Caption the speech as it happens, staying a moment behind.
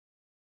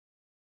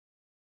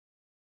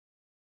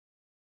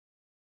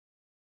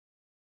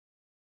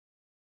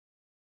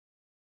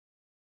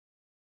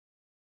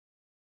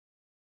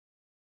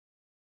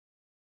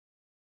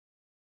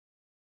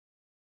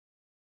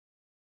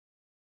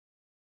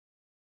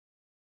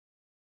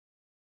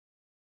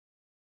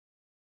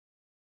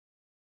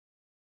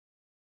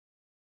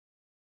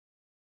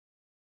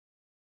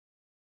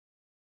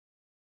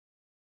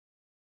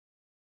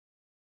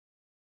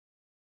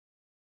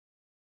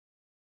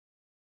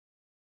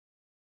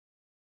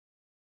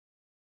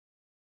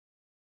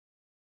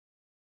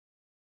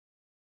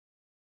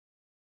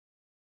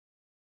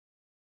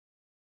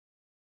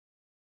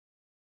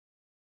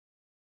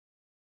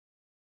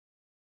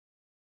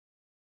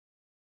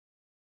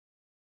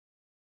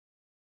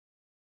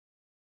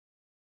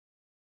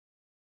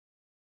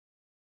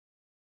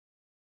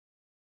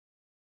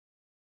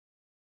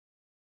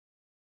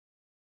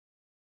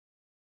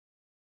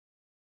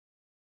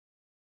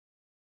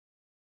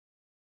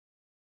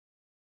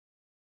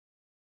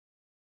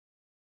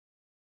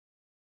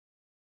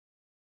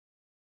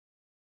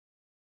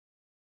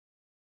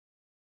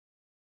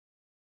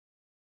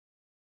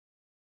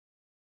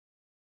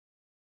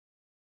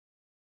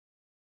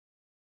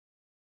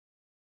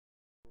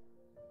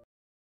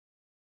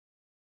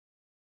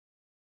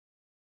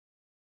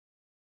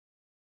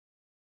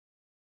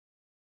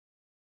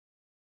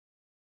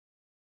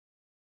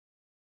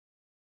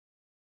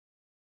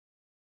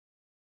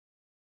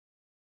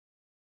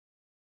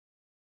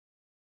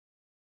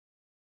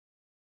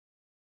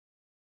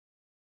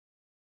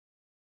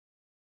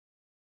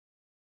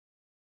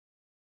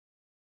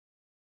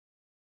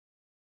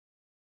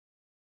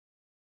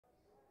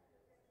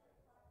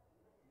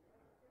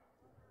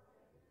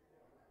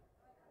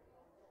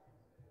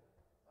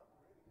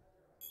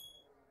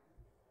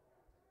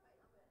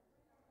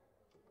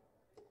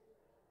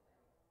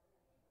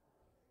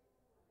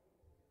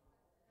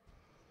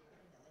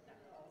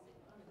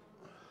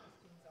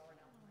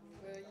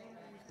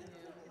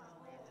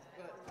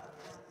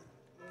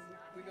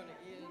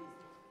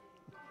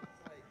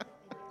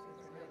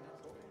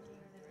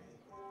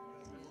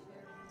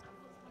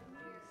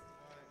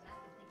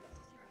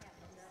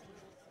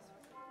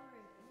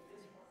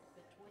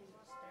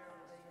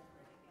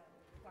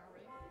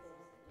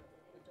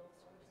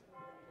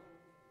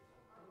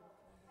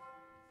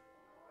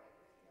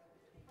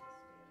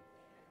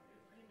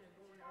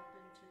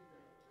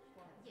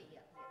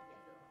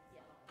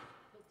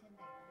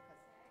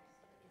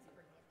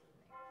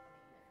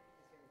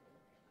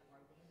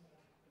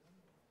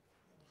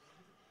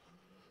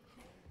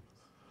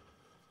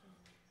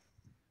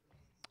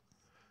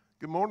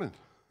Good morning.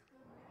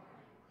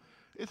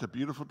 It's a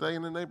beautiful day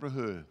in the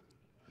neighborhood.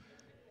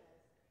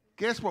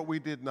 Guess what we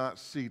did not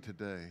see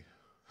today?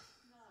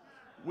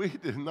 We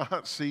did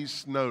not see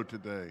snow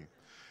today.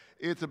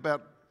 It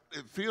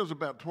feels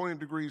about 20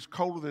 degrees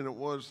colder than it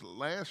was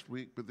last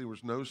week, but there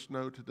was no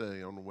snow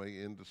today on the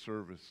way into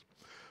service.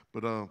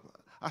 But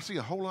I see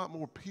a whole lot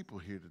more people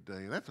here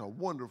today. That's a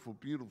wonderful,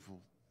 beautiful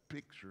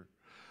picture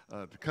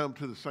to come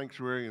to the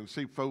sanctuary and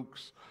see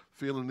folks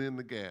filling in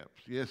the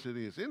gaps. Yes, it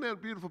is. Isn't that a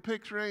beautiful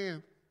picture,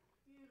 Ann?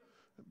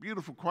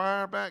 Beautiful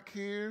choir back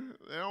here.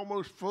 They're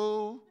almost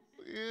full.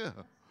 Yeah.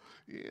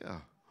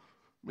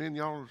 Man,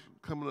 y'all are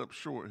coming up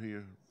short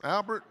here.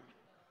 Albert,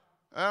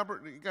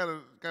 you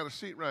got a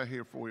seat right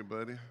here for you,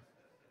 buddy.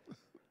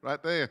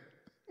 Right there.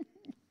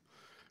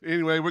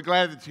 Anyway, we're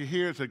glad that you're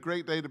here. It's a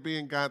great day to be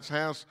in God's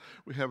house.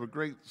 We have a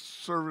great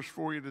service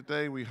for you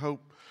today. We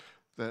hope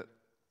that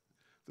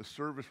the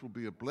service will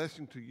be a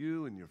blessing to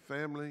you and your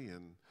family,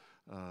 and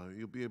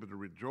you'll be able to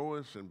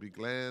rejoice and be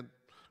glad,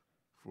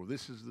 for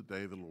this is the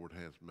day the Lord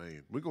has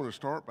made. We're going to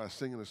start by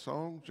singing a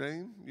song.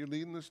 Jane, you're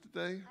leading us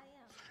today?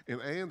 I am.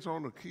 And Ann's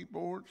on the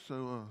keyboard,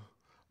 so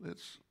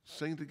let's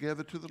sing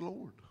together to the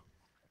Lord.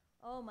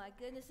 Oh my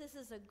goodness, this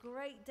is a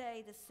great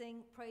day to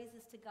sing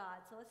praises to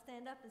God. So let's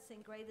stand up and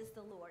sing Great is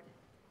the Lord.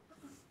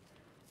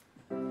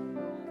 Well,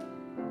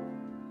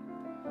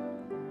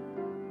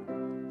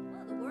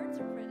 the words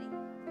are pretty,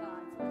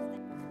 God, so let's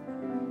stand.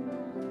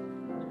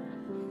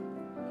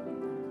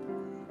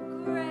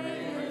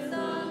 Great.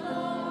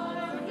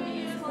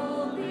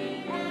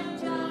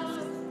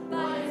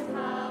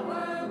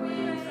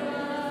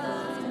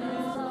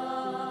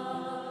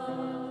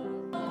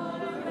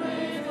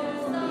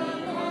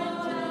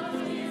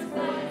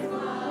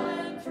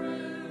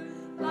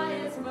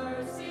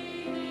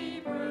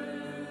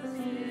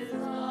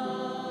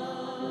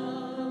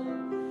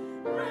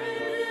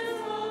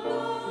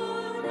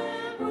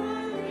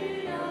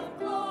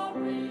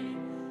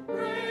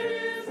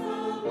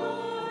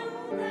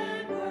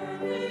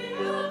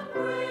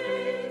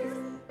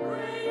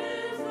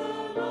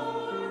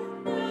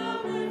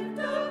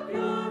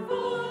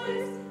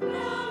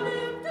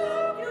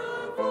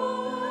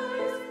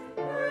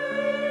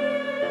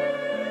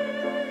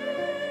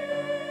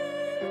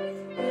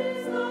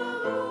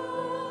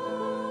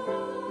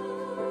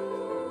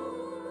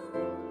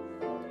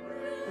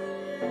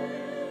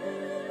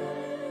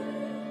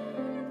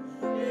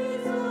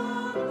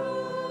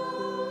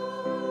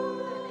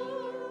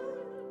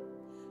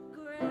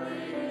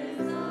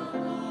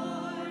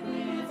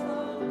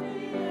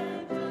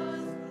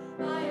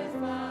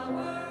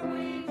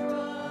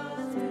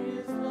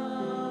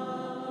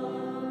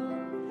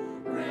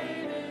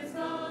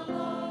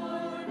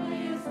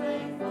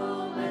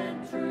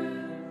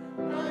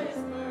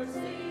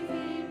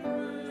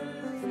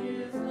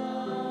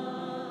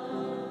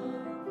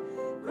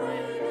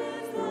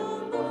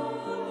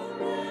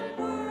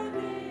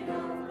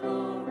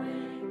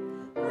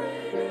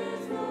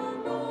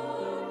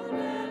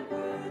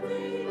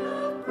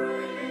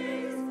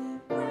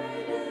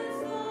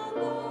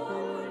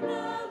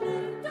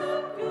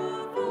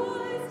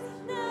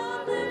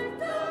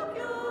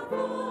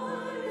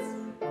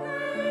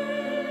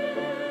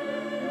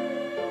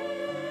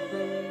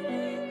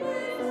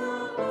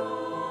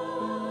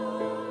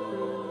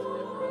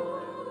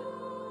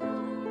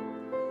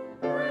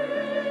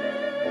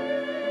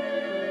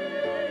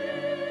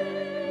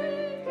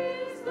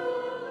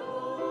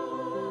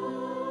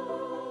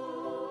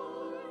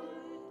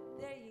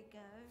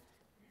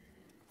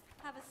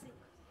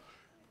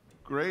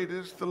 Great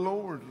is the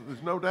Lord.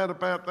 There's no doubt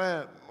about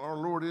that. Our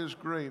Lord is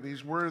great.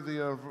 He's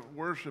worthy of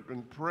worship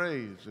and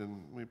praise,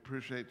 and we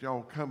appreciate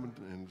y'all coming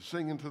and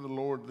singing to the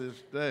Lord this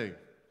day.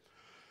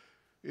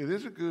 It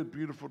is a good,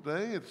 beautiful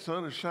day. The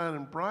sun is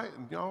shining bright,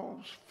 and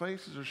y'all's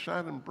faces are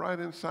shining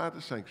bright inside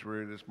the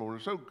sanctuary this morning.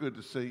 So good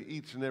to see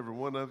each and every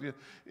one of you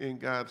in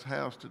God's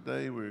house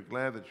today. We're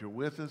glad that you're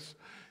with us,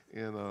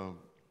 and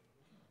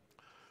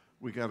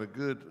we got a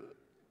good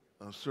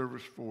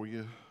service for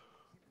you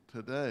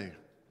today.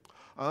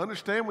 I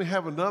understand we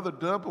have another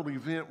double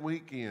event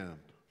weekend.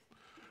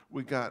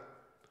 We got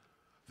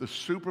the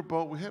Super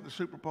Bowl. We had the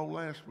Super Bowl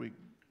last week,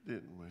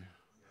 didn't we?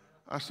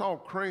 I saw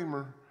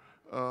Kramer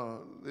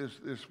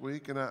this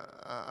week, and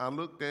I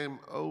looked him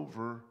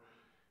over,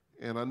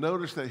 and I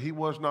noticed that he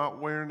was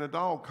not wearing a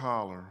dog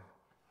collar.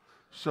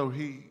 So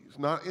he's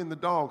not in the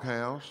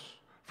doghouse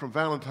from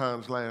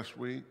Valentine's last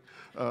week.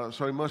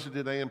 So he must have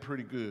did Ann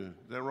pretty good.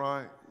 Is that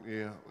right?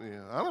 Yeah.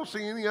 I don't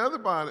see any other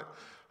body.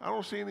 I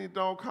don't see any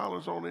dog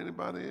collars on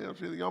anybody else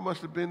either. Y'all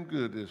must have been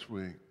good this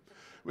week.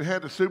 We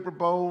had the Super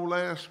Bowl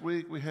last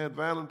week. We had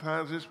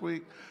Valentine's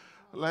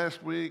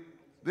last week.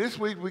 This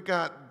week we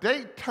got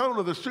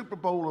Daytona, the Super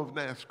Bowl of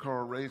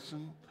NASCAR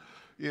racing.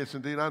 Yes,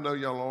 indeed. I know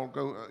y'all all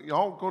go.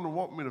 Y'all going to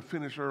want me to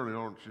finish early,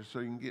 aren't you, so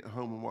you can get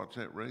home and watch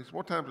that race?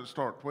 What time does it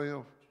start?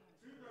 12?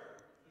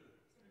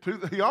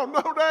 2:30. Y'all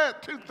know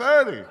that?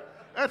 2:30.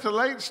 That's a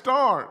late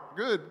start.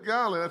 Good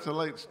golly, that's a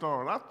late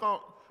start. I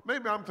thought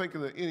maybe I'm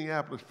thinking of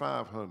Indianapolis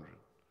 500.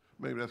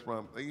 Maybe that's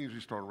why they usually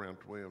start around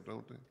 12,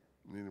 don't they?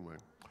 Anyway.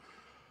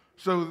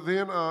 So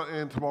then,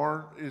 and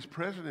tomorrow is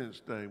President's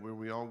Day, where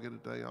we all get a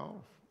day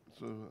off.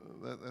 So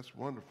that's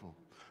wonderful.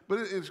 But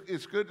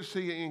it's good to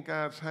see you in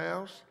God's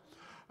house.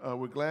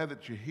 We're glad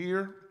that you're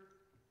here.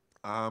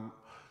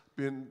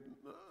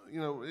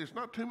 It's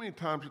not too many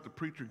times that the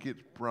preacher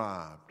gets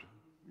bribed,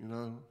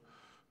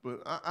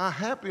 But I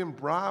have been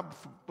bribed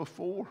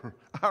before.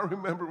 I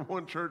remember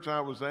one church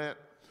I was at.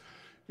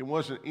 It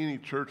wasn't any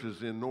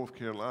churches in North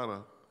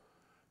Carolina.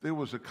 There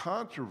was a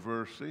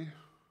controversy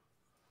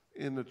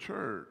in the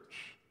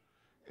church,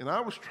 and I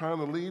was trying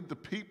to lead the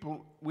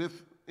people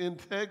with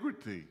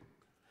integrity.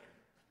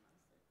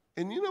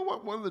 And you know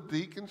what one of the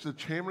deacons, the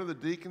chairman of the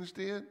deacons,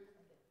 did?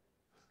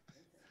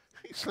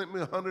 He sent me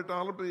a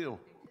 $100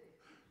 bill.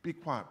 Be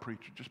quiet,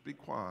 preacher, just be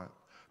quiet.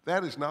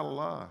 That is not a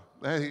lie.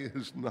 That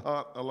is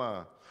not a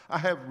lie. I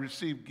have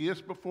received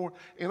gifts before,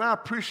 and I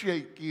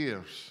appreciate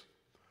gifts,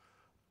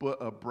 but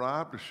a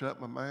bribe to shut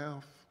my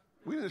mouth,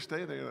 we didn't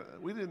stay there.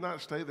 We did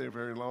not stay there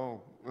very long.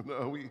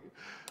 No,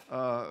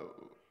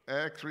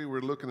 actually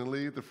we're looking to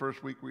leave the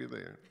first week we were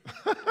there.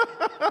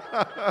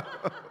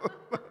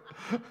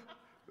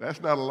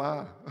 That's not a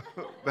lie.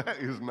 That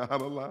is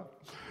not a lie.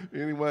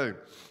 Anyway,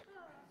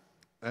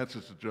 that's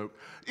just a joke.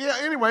 Yeah,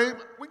 anyway,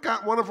 we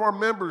got one of our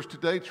members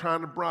today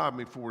trying to bribe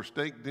me for a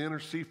steak dinner,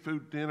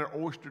 seafood dinner,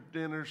 oyster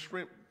dinner,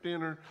 shrimp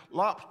dinner,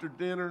 lobster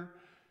dinner,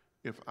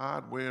 if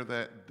I'd wear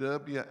that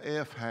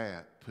WF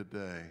hat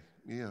today.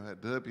 Yeah,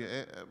 that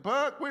WF.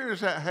 Buck,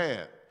 where's that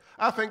hat?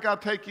 I think I'll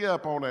take you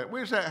up on that.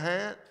 Where's that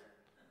hat?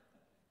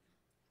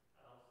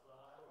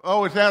 Outside.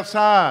 Oh, it's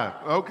outside.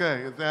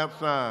 Okay, it's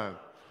outside.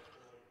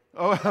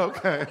 Oh,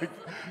 okay.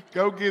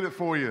 Go get it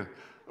for you.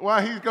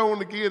 While he's going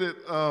to get it,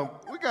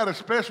 we got a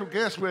special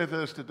guest with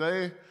us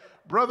today,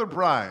 Brother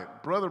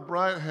Bright. Brother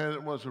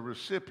Bright was a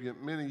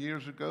recipient many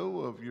years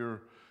ago of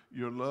your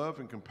love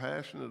and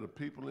compassion of the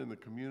people in the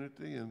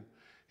community, and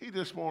he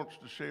just wants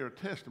to share a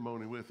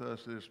testimony with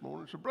us this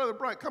morning. So, Brother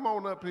Bright, come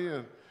on up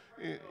here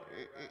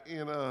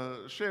and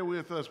share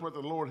with us what the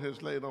Lord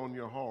has laid on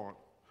your heart.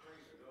 Praise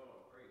the Lord,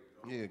 praise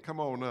the Lord. Yeah, come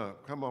on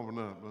up. Come on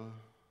up, bud.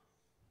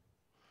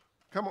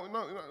 Come on,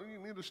 no, you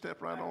need to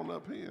step right on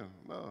up here.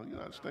 No, you're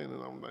not standing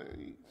on there.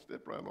 You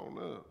step right on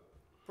up.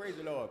 Praise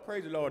the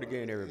Lord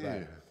again,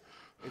 everybody.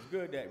 Yeah. It's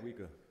good that we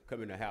could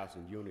come in the house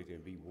in unity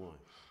and be one.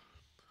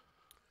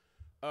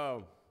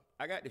 I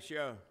got to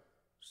share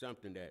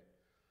something that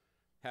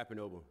happened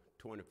over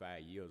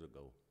 25 years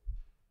ago.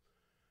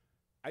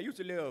 I used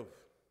to live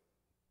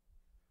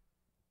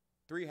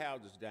 3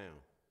 houses down.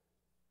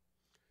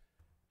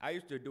 I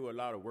used to do a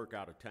lot of work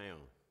out of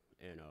town,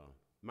 and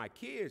my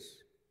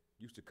kids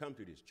used to come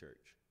to this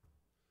church.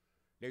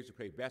 They used to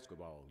play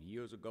basketball.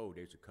 Years ago,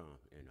 they used to come,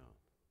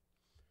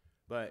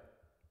 but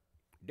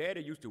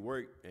Daddy used to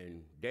work,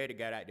 and Daddy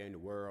got out there in the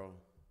world.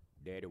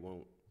 Daddy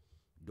wasn't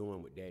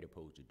doing what Daddy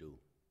supposed to do.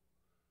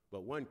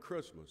 But one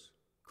Christmas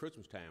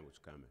time was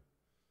coming,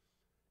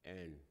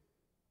 and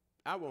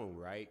I wasn't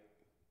right.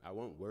 I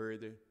wasn't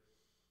worthy.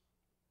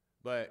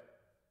 But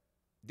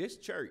this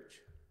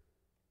church,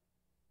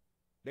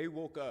 they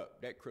woke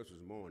up that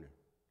Christmas morning,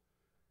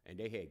 and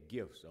they had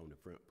gifts on the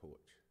front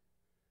porch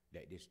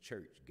that this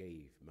church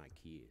gave my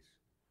kids.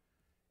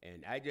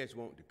 And I just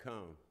want to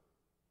come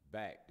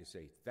back to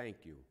say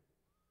thank you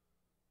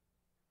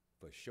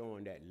for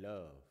showing that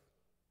love.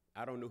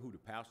 I don't know who the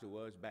pastor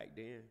was back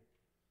then,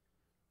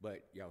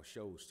 but y'all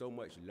showed so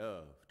much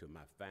love to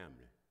my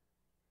family.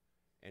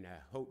 And I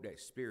hope that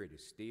spirit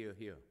is still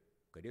here,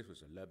 because this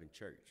was a loving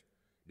church.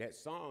 That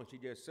song she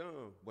just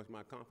sung was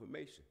my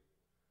confirmation.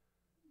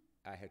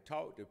 I had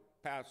talked to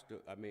Mr.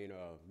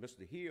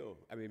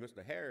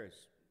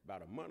 Harris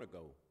about a month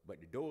ago, but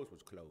the doors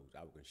was closed.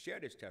 I was going to share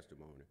this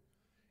testimony,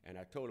 and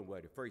I told him,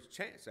 well, the first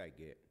chance I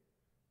get,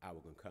 I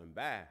was going to come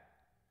by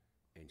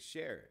and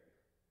share it.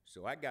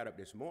 So I got up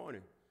this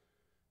morning,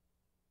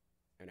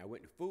 and I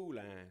went to Food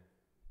Line,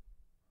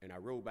 and I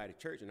rode by the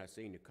church, and I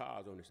seen the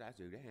cars on the side. I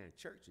said, they had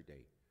church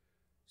today.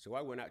 So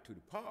I went out to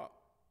the park,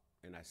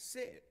 and I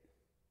sat,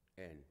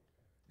 and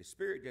the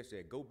Spirit just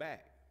said, go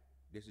back.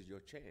 This is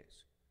your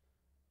chance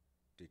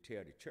to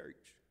tell the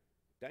church,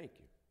 thank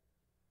you.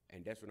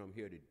 And that's what I'm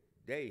here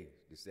today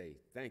to say,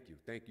 thank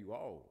you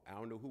all. I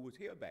don't know who was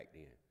here back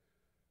then,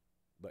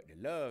 but the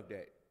love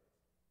that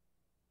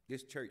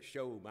this church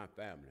showed my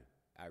family,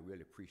 I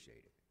really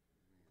appreciate it.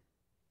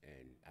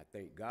 And I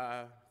thank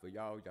God for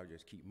y'all. Y'all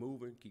just keep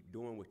moving, keep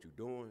doing what you're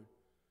doing,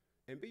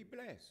 and be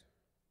blessed.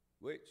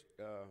 Which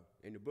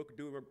in the book of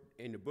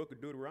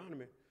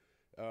Deuteronomy,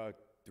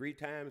 3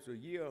 times a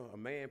year, a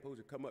man supposed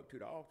to come up to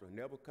the altar,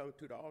 never come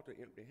to the altar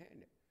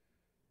empty-handed.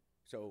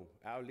 So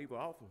I'll leave an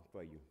offering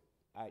for you.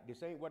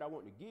 This ain't what I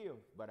want to give,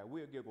 but I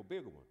will give a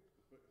bigger one.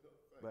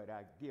 But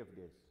I give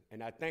this.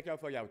 And I thank y'all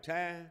for your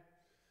time.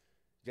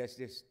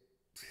 It's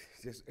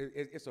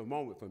a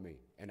moment for me,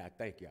 and I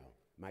thank y'all.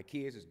 My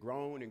kids is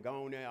grown and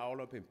gone there, all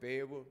up in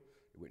Fayetteville.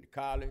 They went to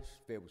college,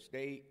 Fayetteville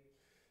State.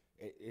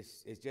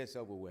 It's just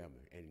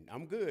overwhelming, and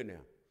I'm good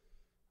now.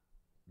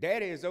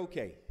 Daddy is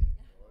okay.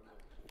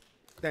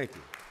 Thank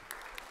you.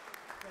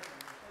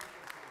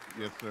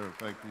 Yes, sir.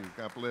 Thank you.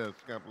 God bless.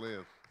 God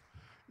bless.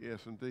 Yes,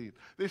 indeed.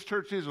 This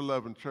church is a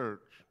loving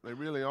church. They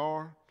really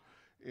are.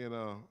 And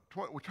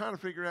we're trying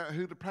to figure out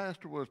who the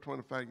pastor was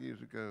 25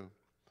 years ago.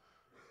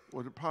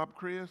 Was it Bob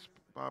Crisp?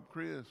 Bob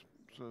Crisp.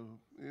 So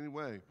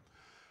anyway,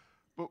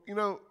 but you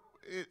know,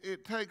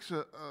 it takes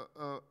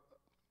I'm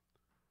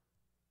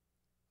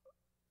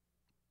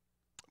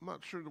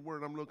not sure the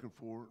word I'm looking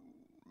for.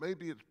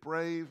 Maybe it's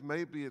brave,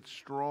 maybe it's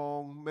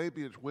strong,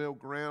 maybe it's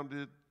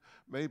well-grounded,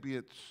 maybe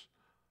it's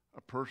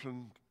a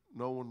person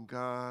knowing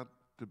God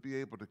to be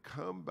able to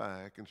come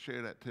back and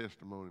share that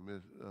testimony,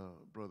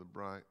 Brother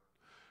Bright.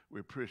 We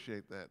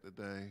appreciate that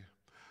today.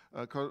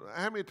 Because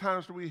how many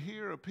times do we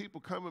hear of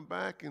people coming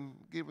back and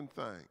giving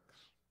thanks?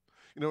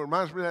 You know, it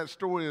reminds me of that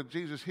story of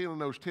Jesus healing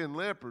those 10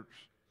 lepers.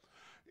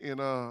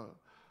 And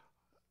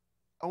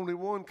only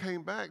one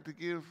came back to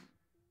give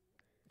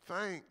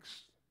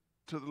thanks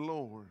to the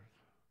Lord.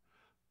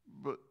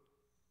 But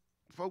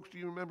folks, do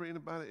you remember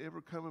anybody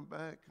ever coming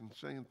back and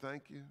saying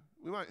thank you?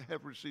 We might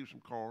have received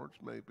some cards,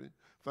 maybe.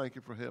 Thank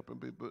you for helping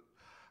me. But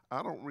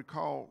I don't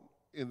recall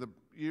in the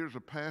years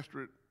of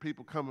pastorate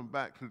people coming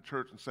back to the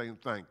church and saying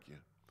thank you.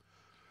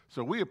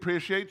 So we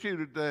appreciate you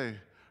today,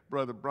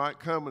 Brother Bright,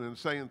 coming and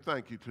saying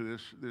thank you to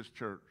this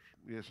church.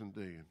 Yes,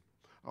 indeed.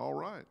 All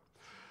right.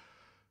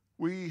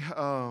 We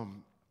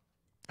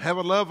have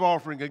a love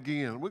offering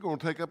again. We're going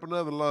to take up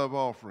another love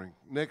offering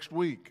next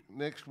week.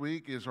 Next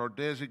week is our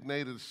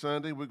designated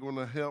Sunday. We're going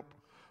to help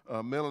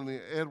Melanie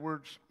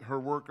Edwards, her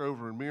work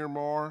over in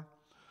Myanmar.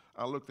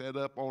 I looked that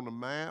up on the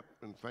map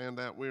and found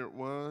out where it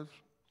was,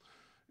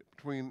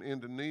 between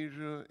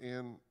Indonesia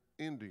and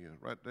India,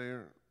 right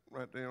there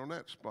on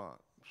that spot.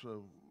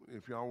 So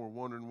if y'all were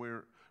wondering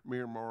where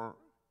Myanmar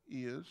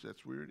is,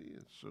 that's where it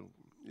is. So,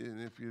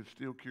 and if you're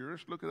still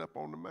curious, look it up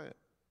on the map.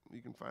 You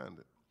can find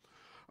it.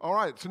 All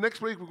right, so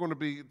next week we're going to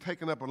be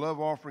taking up a love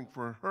offering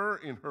for her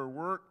in her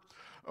work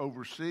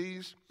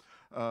overseas.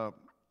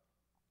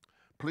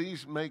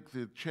 Please make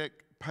the check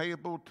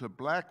payable to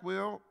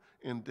Blackwell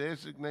and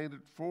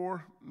designated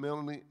for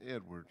Melanie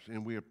Edwards.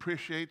 And we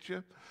appreciate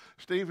you.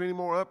 Steve, any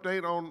more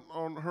update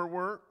on her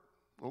work?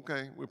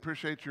 Okay, we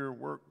appreciate your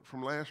work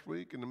from last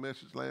week and the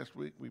message last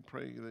week. We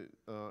pray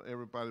that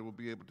everybody will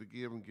be able to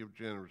give and give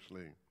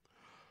generously.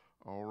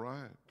 All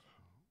right.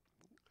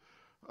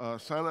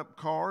 Sign-up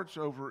cards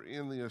over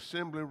in the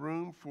assembly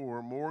room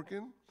for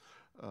Morgan.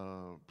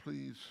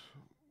 Please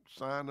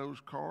sign those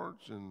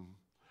cards and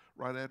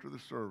right after the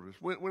service.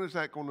 When is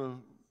that going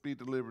to be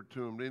delivered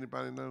to them? Do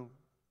anybody know?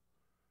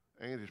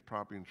 Angie's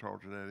probably in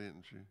charge of that,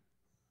 isn't she?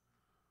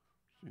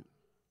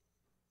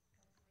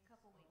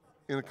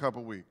 In a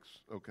couple weeks.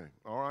 Okay.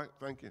 All right.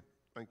 Thank you.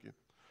 Thank you.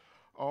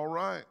 All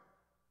right.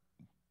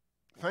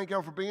 Thank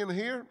y'all for being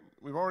here.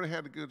 We've already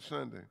had a good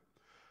Sunday.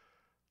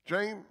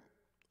 Jane,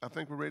 I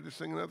think we're ready to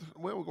sing another.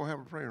 Well, we're going to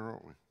have a prayer,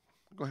 aren't we?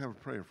 We're going to have a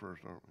prayer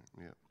first, aren't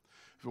we? Yeah.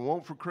 If it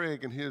weren't for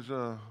Craig and his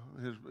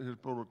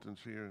bulletins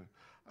here,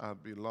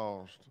 I'd be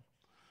lost.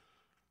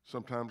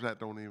 Sometimes that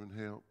don't even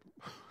help.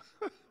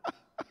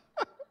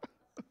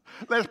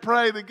 Let's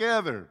pray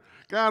together.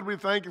 God, we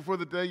thank you for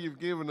the day you've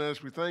given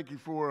us. We thank you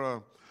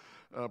for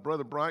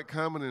Brother Bright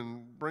coming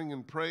and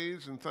bringing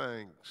praise and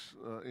thanks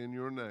in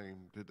your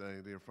name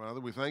today, dear Father.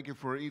 We thank you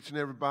for each and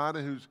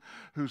everybody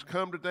who's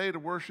come today to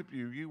worship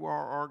you. You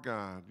are our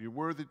God. You're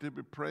worthy to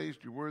be praised.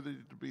 You're worthy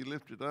to be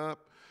lifted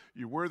up.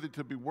 You're worthy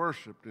to be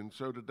worshiped. And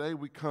so today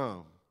we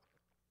come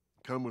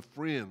with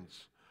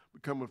friends.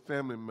 We come with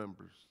family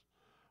members,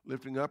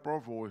 lifting up our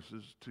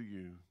voices to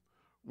you,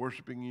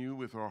 worshiping you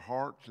with our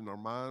hearts and our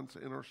minds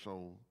and our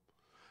soul.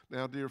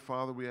 Now, dear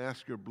Father, we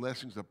ask your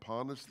blessings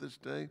upon us this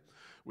day.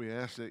 We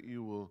ask that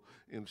you will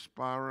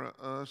inspire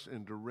us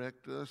and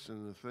direct us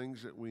in the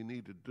things that we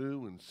need to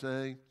do and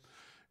say.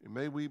 And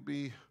may we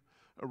be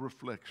a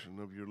reflection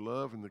of your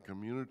love in the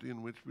community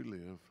in which we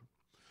live.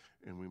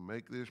 And we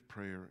make this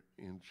prayer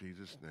in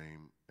Jesus'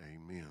 name,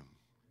 amen.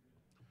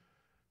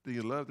 Do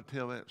you love to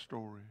tell that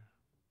story?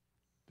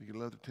 Do you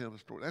love to tell the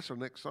story? That's our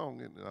next song,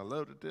 isn't it? I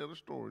love to tell the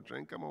story.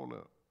 Jane, come on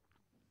up.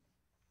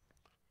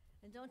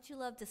 And don't you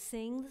love to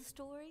sing the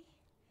story?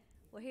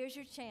 Well, here's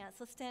your chance.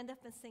 Let's stand up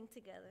and sing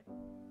together.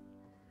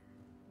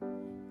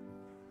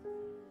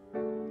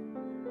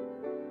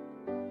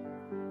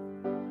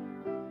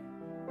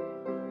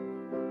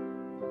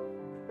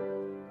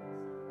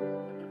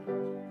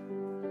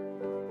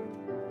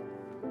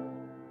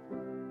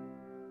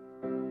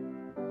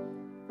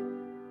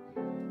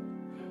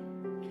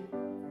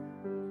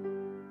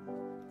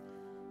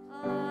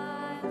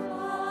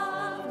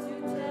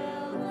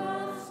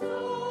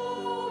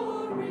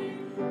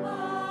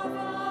 Of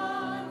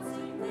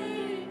unseen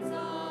things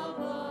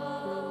above.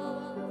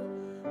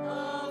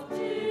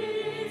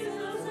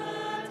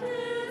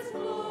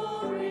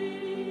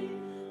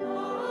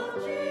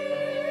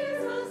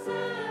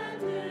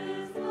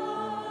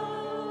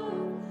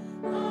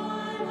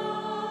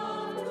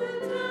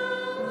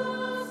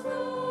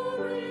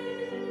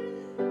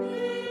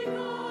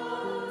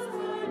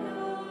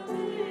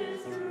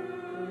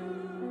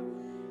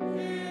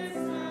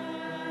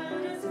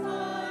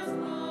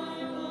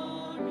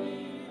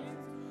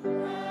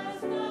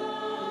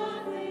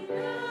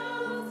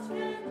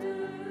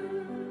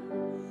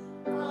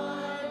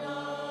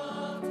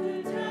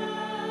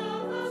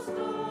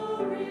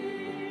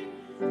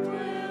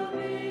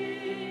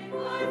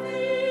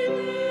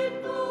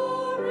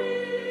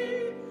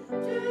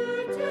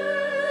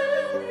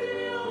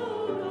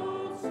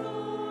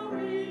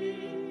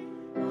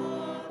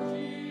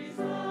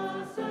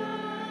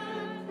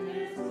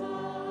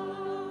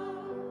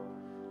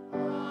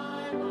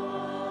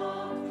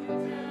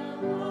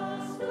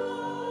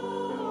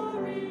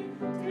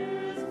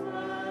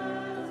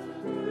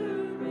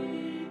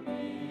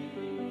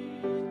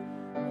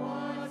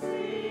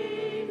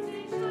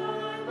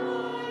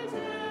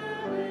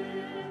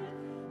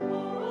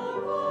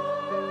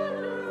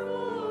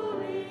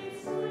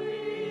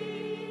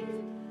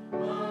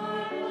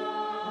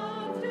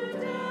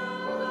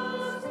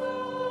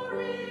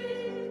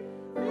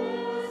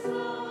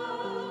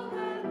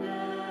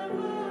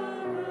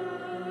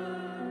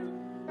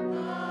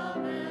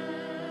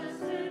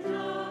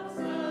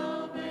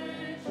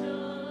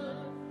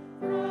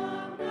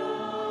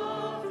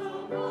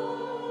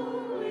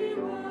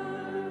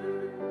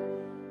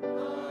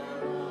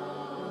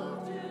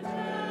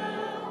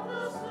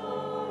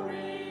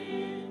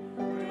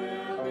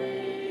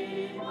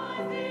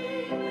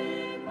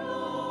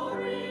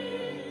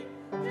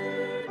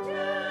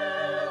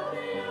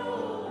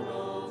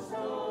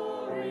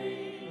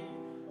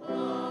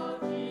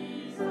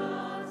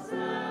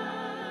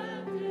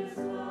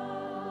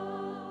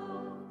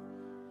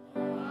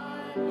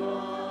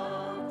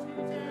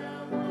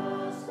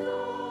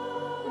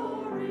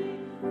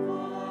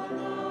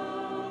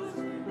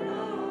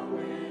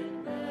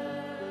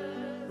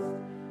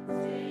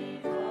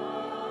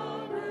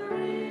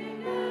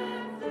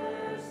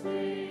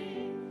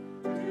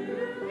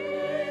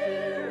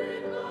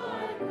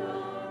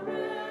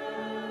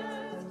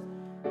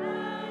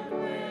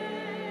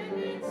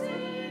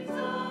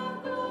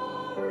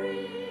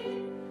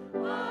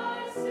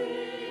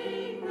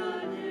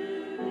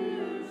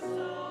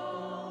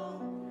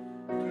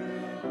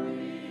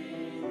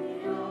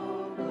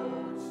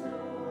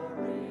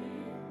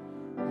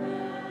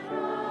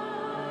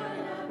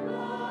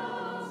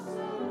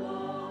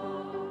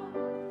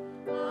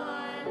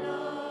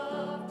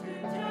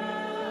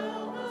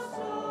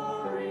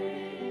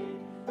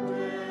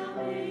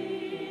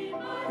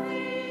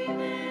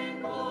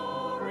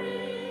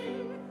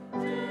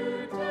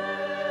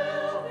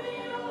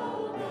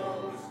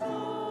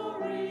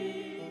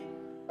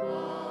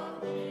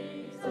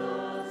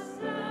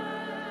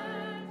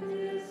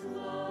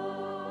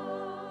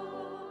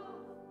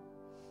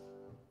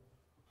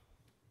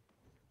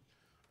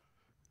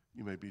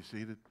 may be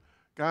seated.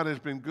 God has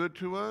been good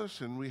to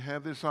us, and we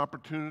have this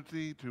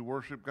opportunity to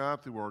worship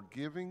God through our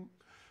giving.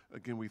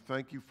 Again, we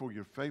thank you for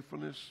your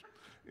faithfulness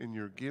in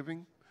your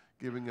giving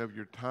of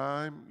your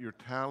time, your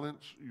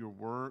talents, your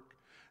work,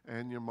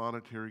 and your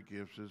monetary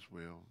gifts as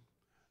well.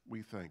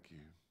 We thank you.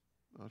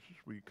 Ushers,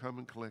 will you come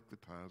and collect the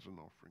tithes and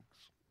offerings?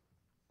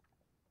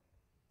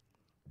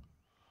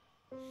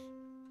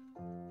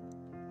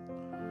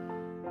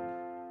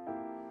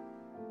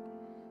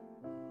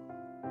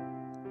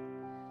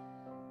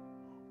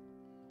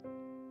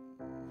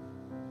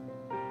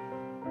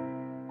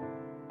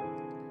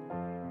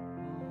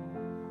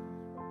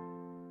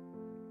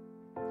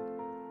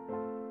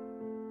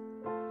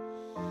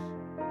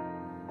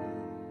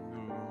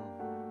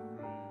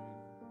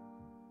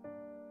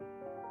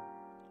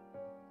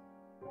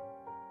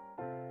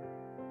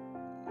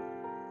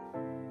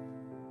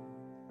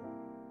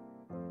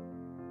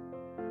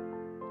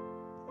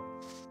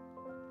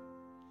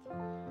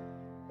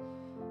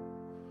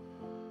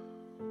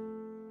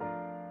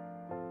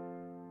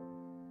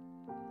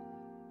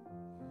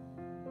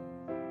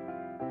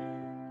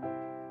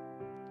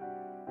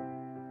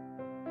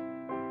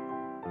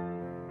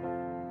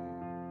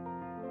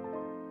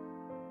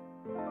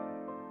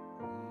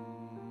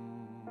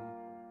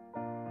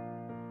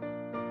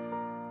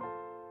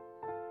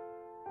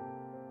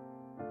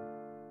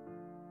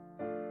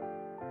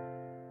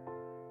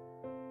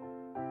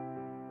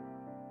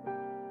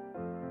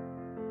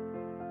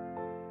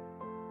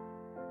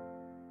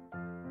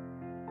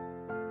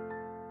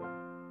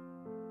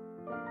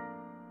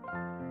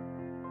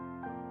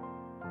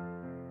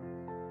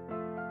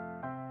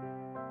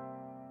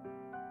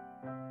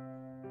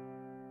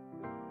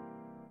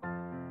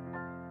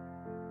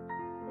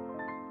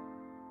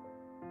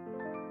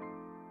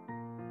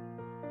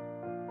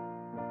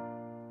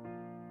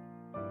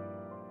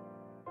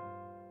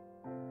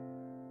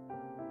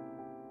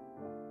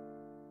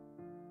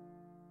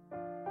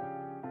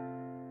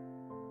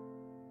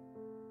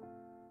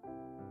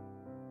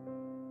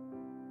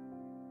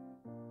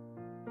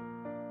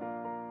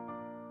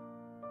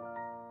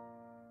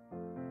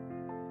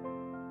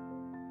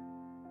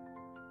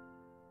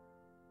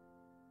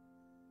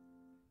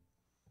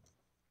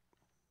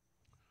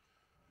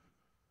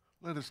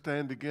 Let us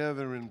stand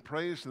together and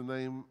praise the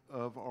name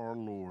of our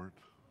Lord.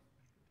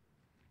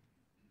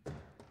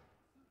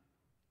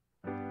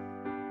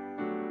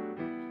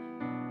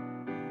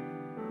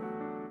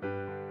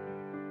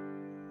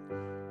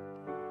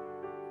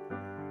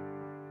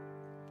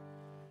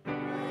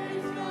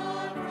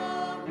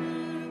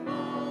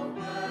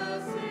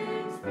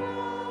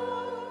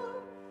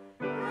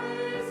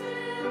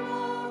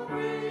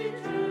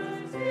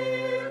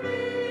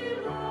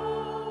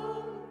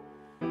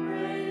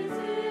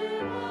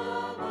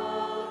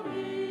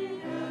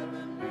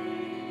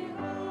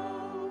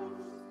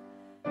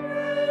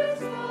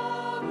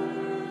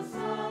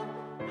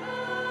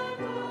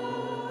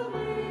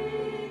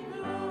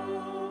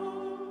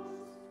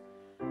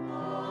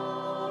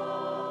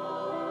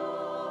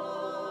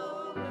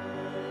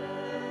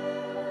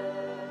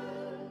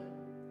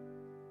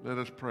 Let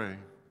us pray.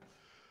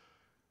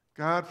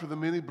 God, for the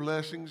many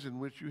blessings in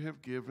which you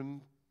have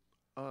given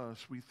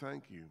us, we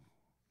thank you.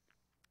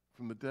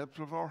 From the depths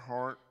of our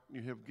heart,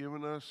 you have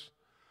given us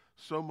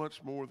so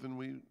much more than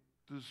we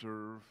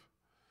deserve,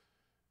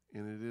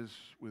 and it is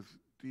with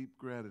deep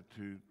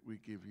gratitude we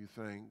give you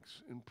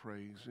thanks and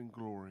praise and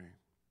glory.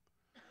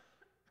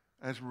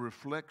 As a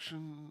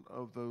reflection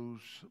of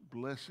those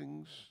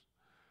blessings,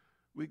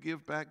 we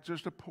give back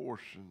just a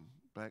portion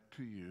back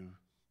to you,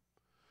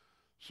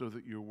 so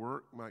that your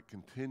work might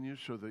continue,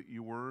 so that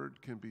your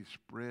word can be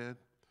spread,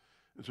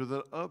 and so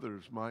that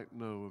others might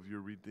know of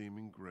your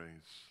redeeming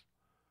grace.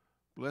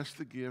 Bless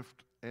the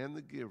gift and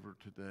the giver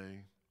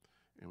today,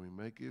 and we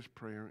make his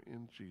prayer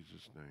in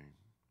Jesus' name.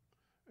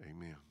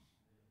 Amen.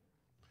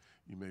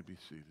 You may be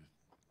seated.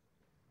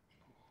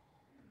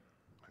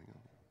 Hang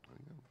on.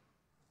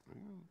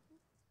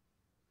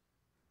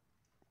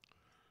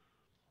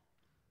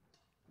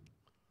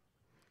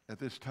 At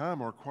this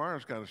time, our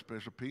choir's got a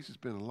special piece. It's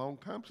been a long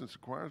time since the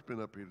choir's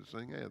been up here to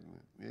sing, hasn't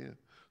it? Yeah.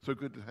 So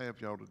good to have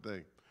y'all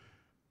today,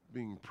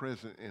 being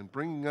present and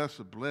bringing us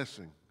a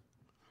blessing.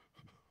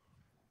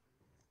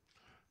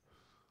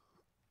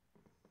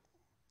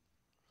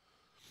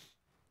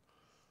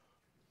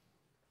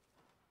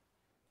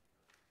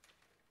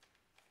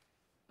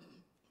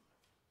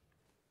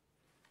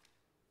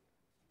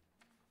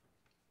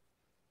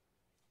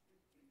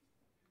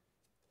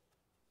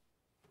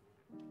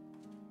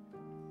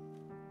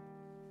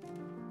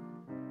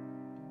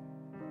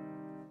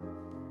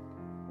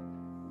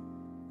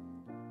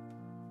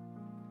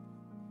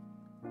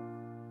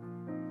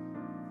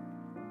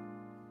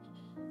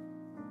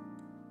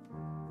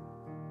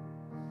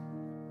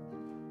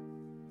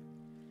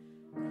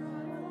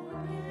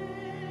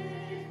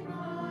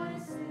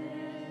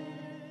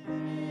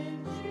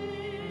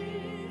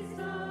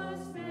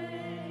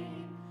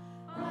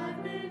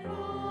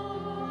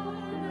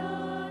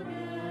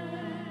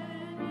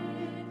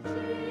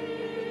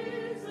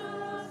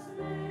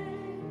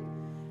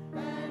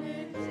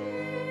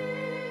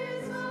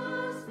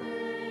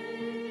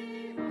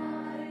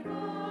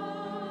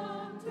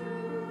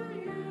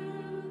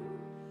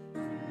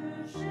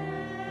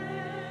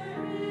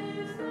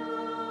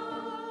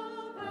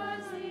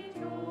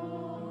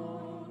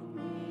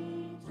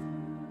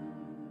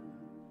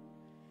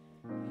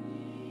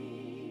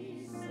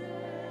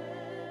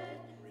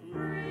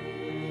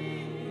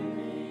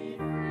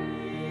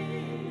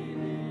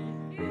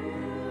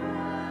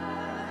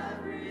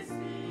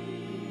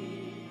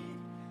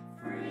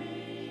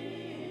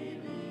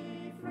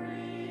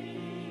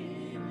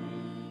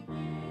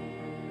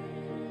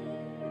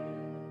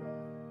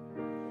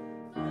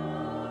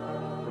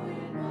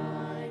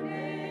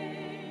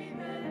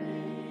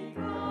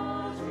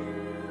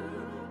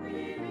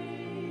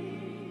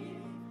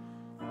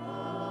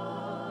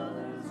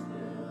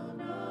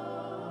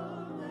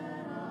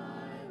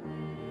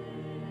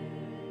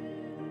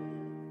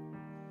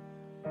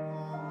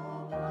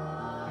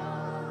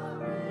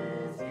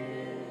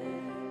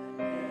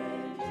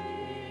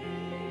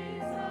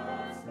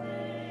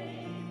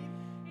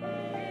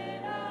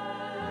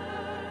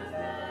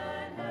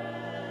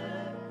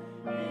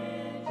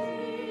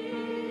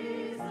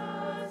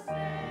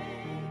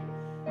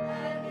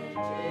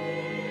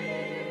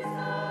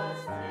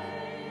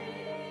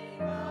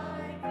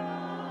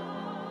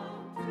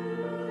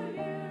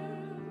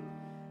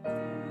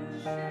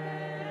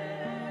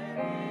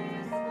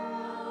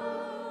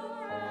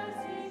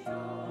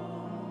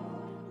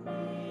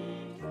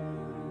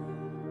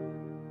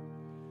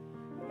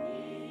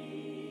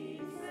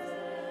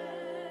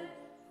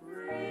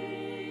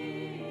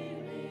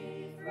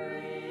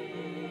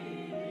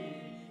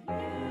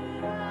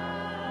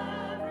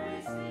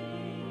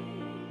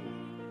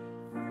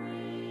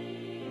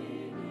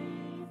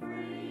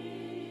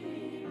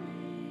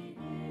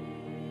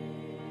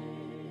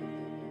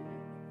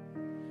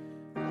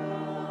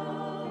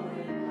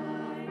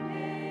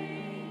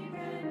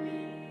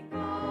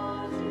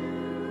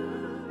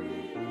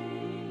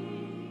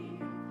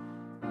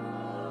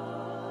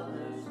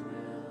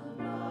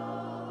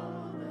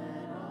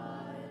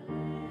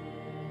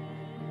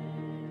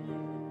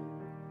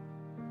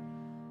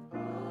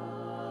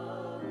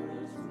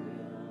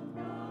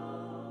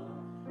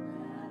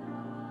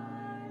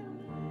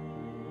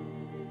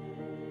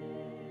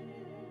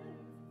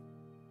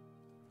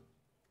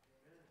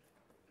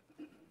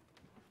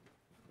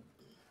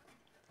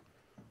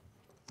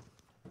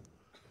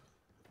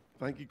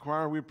 Thank you,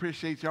 choir. We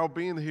appreciate y'all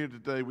being here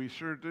today. We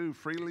sure do.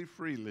 Freely,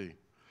 freely.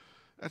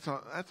 That's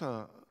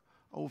a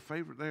old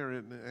favorite there,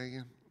 isn't it,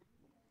 Agin?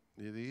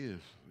 It is.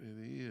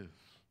 It is.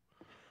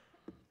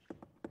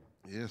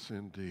 Yes,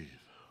 indeed.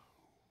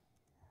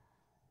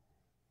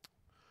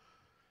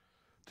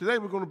 Today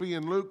we're going to be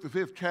in Luke, the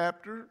 5th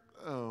chapter.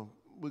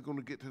 We're going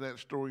to get to that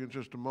story in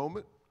just a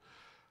moment.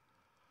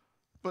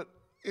 But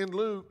in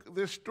Luke,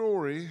 this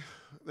story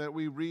that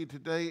we read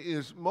today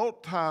is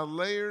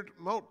multi-layered,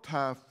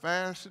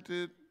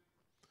 multifaceted.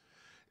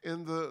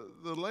 And the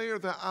layer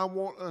that I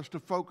want us to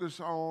focus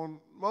on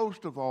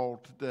most of all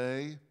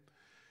today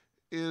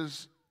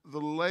is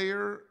the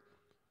layer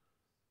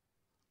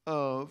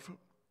of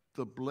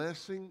the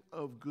blessing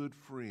of good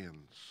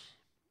friends.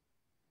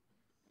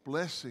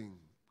 Blessing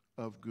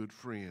of good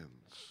friends.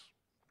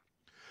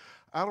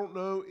 I don't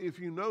know if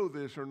you know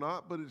this or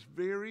not, but it's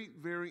very,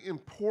 very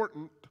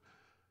important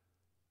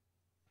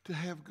to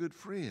have good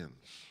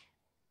friends.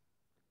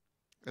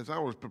 As I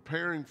was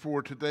preparing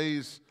for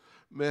today's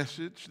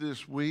message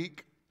this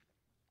week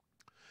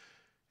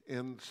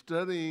and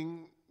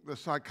studying the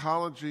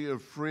psychology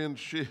of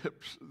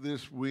friendships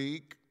this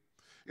week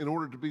in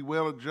order to be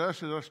well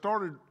adjusted, I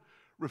started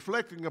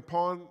reflecting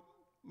upon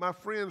my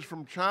friends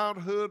from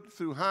childhood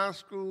through high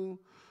school,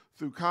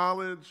 through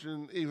college,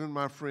 and even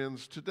my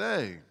friends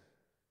today.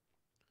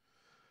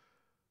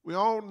 We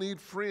all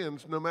need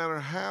friends no matter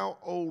how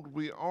old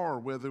we are,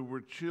 whether we're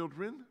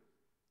children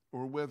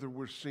or whether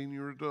we're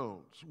senior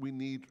adults. We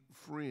need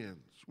friends.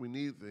 We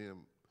need them.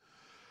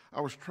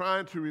 I was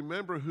trying to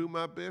remember who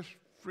my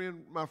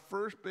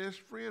first best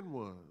friend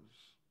was.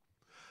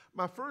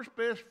 My first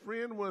best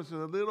friend was a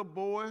little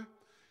boy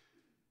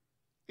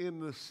in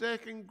the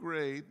 2nd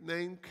grade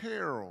named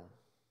Carol.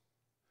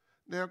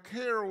 Now,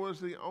 Carol was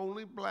the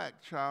only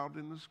black child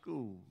in the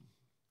school.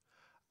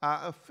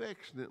 I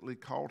affectionately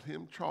called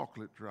him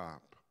Chocolate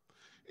Drop.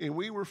 And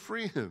we were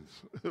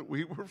friends.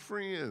 We were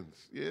friends.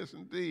 Yes,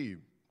 indeed.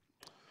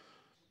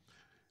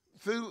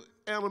 Through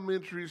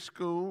elementary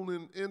school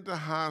and into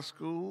high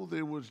school,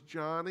 there was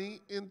Johnny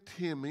and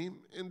Timmy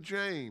and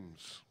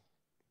James.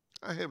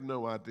 I have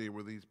no idea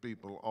where these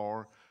people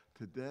are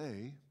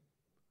today,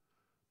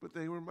 but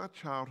they were my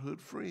childhood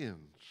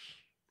friends,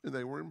 and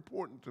they were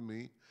important to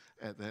me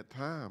at that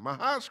time. My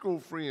high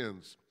school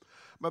friends.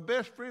 My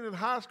best friend in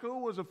high school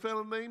was a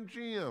fellow named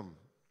Jim.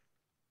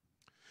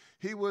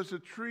 He was a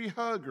tree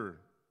hugger.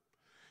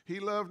 He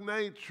loved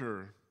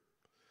nature.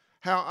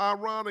 How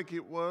ironic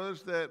it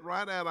was that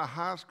right out of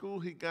high school,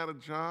 he got a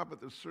job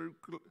at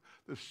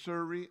the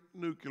Surrey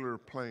nuclear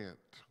plant.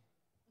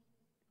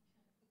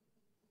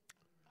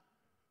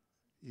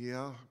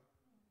 Yeah,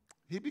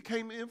 he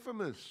became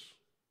infamous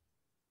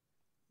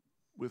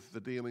with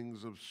the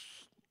dealings of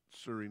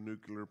Surrey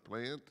nuclear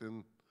plant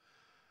and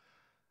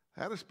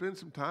had to spend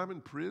some time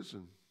in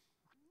prison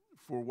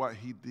for what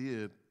he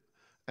did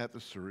at the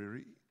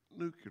Surrey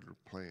nuclear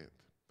plant.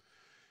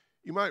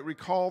 You might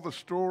recall the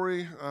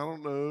story, I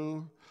don't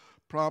know,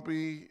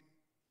 probably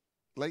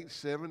late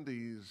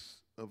 70s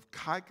of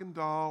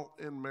Kuykendall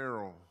and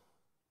Merrill.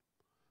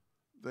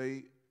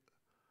 They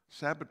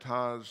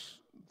sabotaged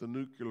the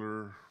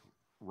nuclear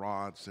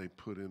rods they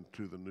put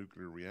into the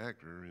nuclear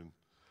reactor, and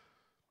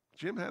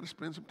Jim had to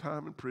spend some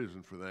time in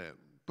prison for that.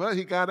 But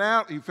he got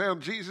out, he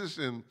found Jesus,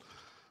 and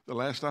the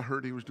last I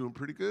heard, he was doing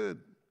pretty good.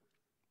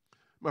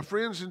 My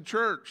friends in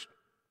church,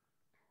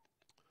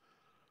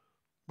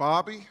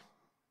 Bobby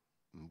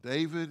and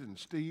David and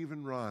Steve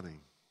and Ronnie,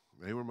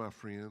 they were my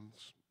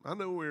friends. I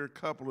know where a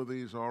couple of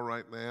these are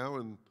right now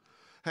and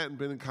hadn't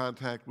been in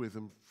contact with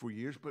them for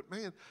years, but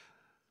man,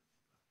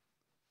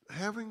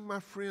 having my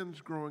friends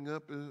growing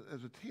up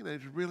as a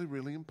teenager is really,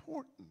 really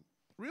important.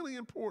 Really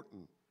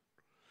important.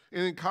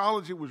 And in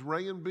college, it was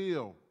Ray and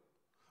Bill.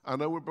 I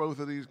know where both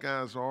of these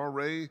guys are.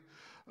 Ray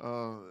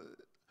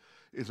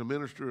is a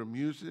minister of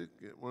music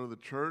at one of the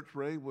church.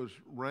 Ray was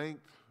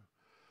ranked,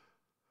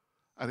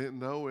 I didn't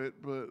know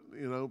it, but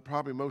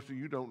probably most of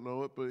you don't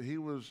know it, but he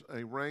was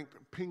a ranked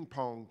ping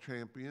pong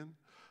champion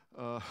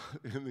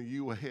in the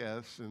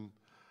U.S., and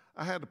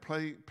I had to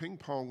play ping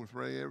pong with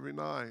Ray every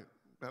night,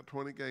 about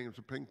 20 games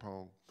of ping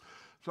pong.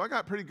 So I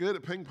got pretty good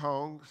at ping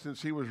pong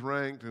since he was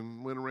ranked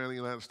and went around the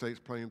United States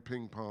playing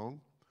ping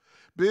pong.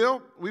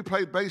 Bill, we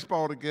played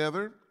baseball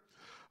together.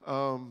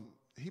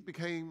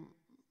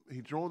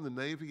 He joined the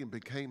Navy and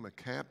became a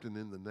captain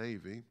in the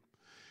Navy.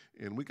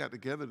 And we got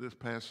together this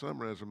past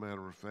summer, as a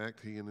matter of fact,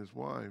 he and his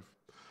wife,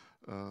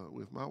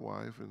 with my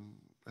wife, and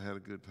had a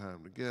good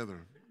time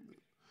together.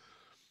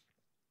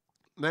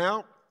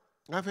 Now,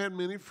 I've had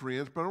many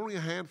friends, but only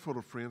a handful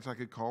of friends I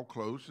could call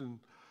close,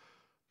 and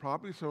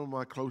probably some of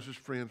my closest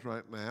friends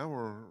right now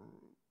are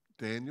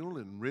Daniel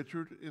and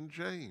Richard and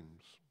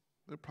James.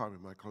 They're probably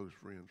my close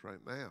friends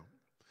right now.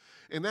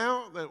 And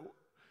now that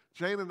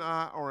Jane and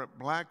I are at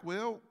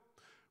Blackwell,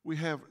 we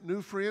have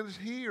new friends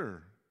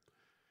here.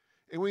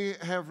 And we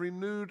have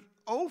renewed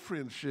old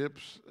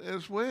friendships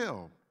as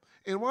well.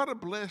 And what a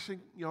blessing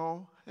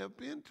y'all have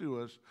been to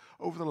us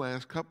over the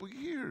last couple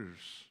years.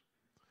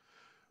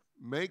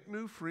 Make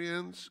new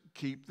friends,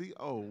 keep the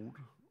old,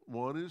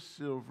 one is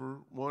silver,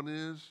 one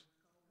is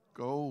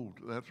gold.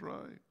 That's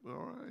right.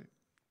 All right.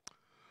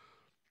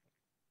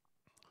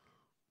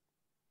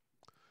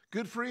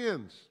 Good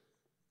friends.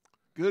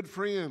 Good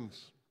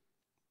friends.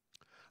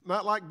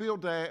 Not like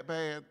Bildad,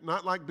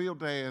 not like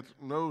Bildad,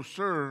 no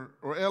sir,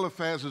 or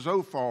Eliphaz and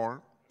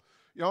Zophar.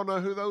 Y'all know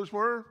who those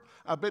were?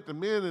 I bet the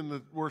men in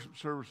the worship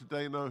service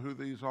today know who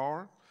these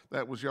are.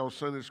 That was y'all's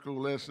Sunday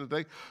school lesson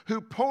today.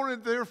 Who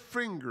pointed their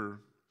finger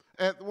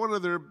at one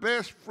of their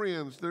best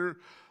friends, their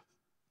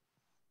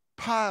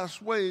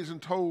pious ways,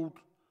 and told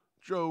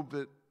Job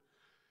that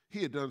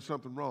he had done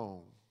something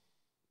wrong.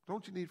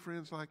 Don't you need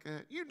friends like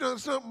that? You've done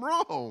something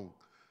wrong.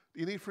 Do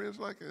you need friends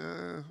like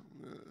that?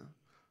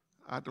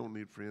 I don't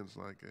need friends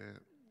like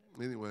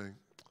that. Anyway,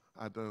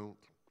 I don't.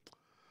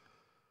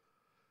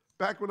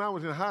 Back when I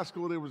was in high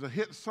school, there was a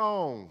hit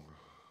song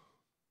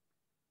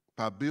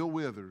by Bill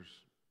Withers,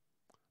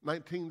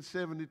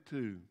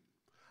 1972.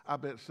 I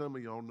bet some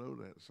of y'all know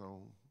that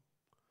song.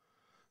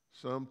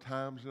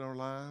 Sometimes in our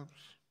lives,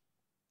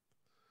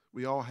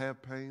 we all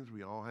have pains,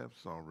 we all have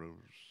sorrows.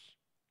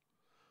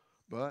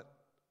 But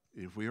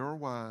if we are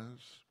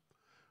wise,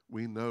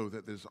 we know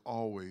that there's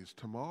always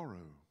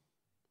tomorrow.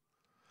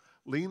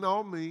 Lean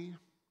on me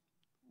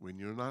when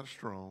you're not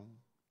strong.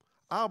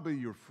 I'll be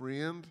your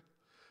friend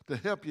to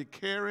help you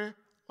carry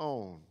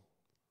on.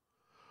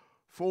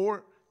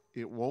 For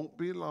it won't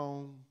be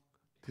long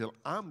till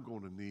I'm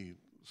going to need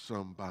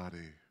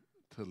somebody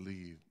to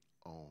lead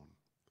on.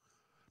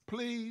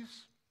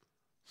 Please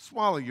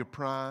swallow your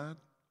pride.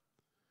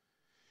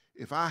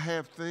 If I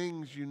have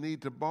things you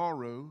need to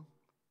borrow,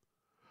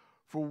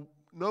 for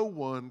no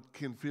one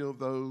can fill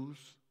those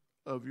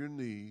of your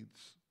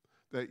needs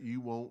that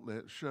you won't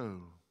let show.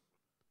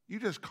 You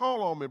just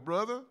call on me,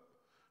 brother,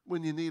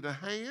 when you need a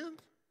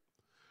hand.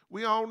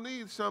 We all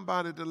need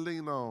somebody to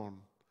lean on.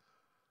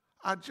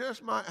 I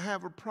just might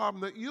have a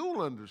problem that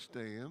you'll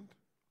understand.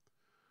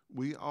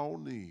 We all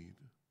need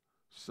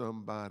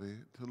somebody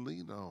to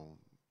lean on.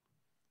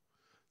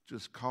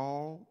 Just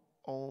call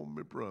on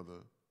me,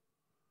 brother,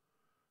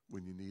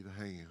 when you need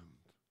a hand.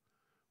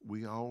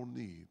 We all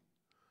need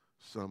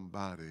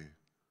somebody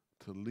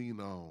to lean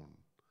on.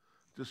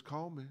 Just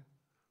call me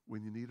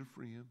when you need a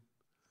friend.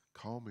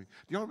 Call me.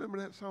 Do y'all remember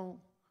that song?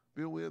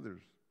 Bill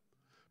Withers.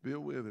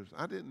 Bill Withers.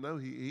 I didn't know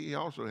he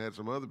also had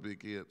some other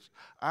big hits.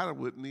 I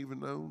wouldn't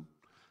even know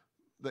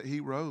that he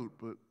wrote,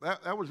 but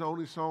that was the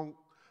only song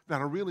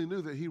that I really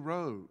knew that he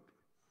wrote.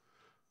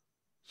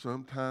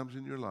 Sometimes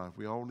in your life,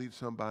 we all need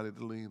somebody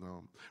to lean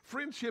on.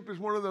 Friendship is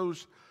one of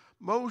those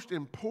most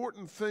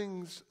important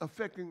things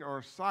affecting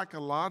our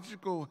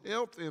psychological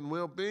health and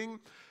well-being.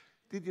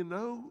 Did you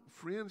know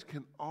friends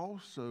can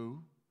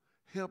also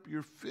help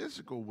your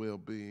physical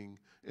well-being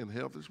and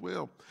health as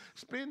well?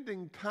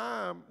 Spending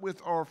time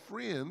with our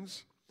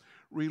friends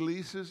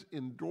releases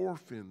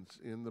endorphins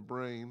in the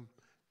brain.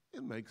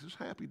 It makes us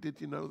happy.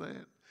 Did you know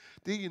that?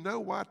 Do you know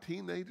why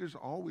teenagers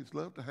always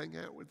love to hang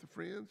out with their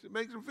friends? It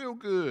makes them feel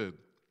good.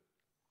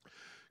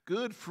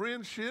 Good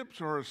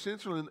friendships are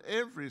essential in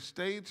every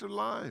stage of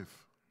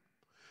life.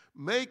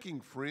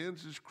 Making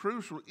friends is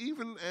crucial.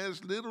 Even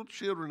as little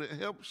children, it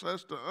helps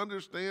us to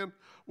understand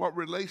what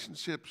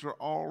relationships are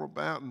all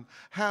about and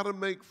how to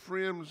make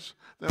friends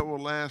that will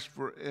last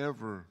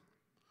forever.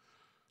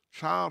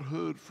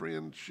 Childhood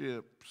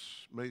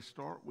friendships may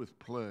start with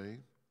play,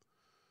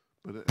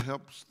 but it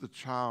helps the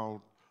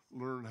child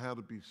learn how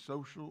to be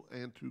social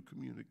and to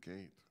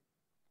communicate.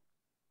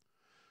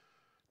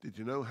 Did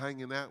you know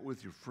hanging out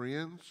with your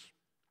friends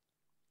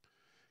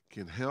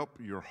can help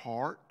your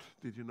heart?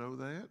 Did you know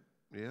that?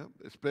 Yeah,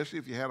 especially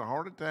if you had a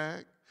heart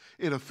attack.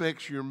 It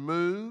affects your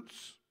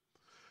moods,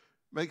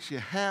 makes you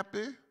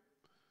happy.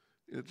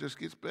 It just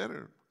gets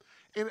better.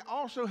 And it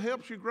also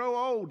helps you grow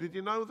old. Did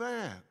you know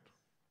that?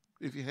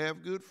 If you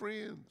have good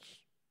friends.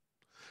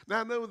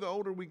 Now, I know the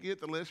older we get,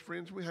 the less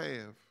friends we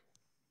have.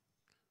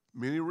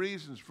 Many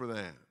reasons for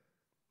that.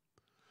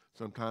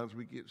 Sometimes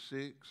we get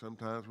sick.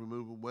 Sometimes we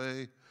move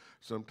away.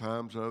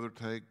 Sometimes other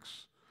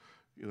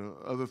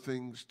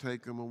things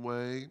take them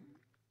away.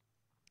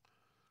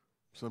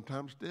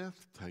 Sometimes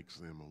death takes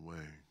them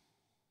away.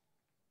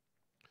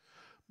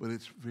 But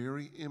it's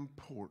very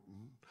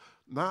important,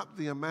 not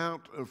the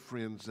amount of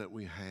friends that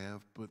we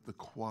have, but the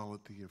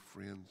quality of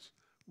friends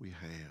we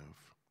have.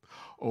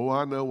 Oh,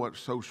 I know what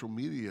social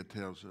media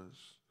tells us.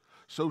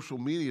 Social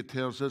media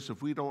tells us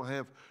if we don't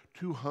have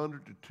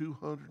 200 to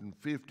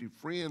 250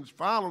 friends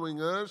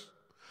following us,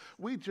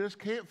 we just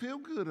can't feel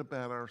good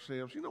about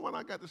ourselves. You know what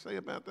I got to say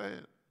about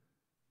that?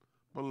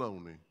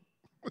 Baloney.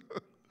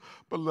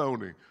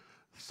 Baloney.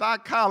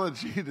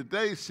 Psychology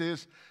today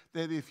says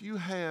that if you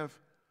have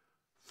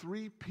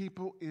 3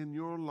 people in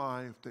your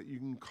life that you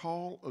can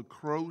call a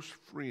close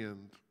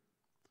friend,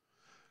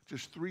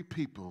 just 3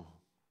 people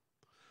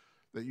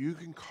that you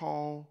can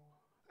call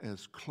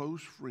as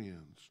close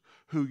friends,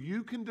 who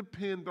you can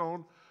depend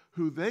on,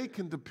 who they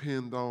can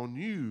depend on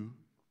you,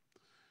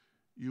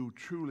 you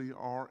truly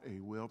are a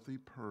wealthy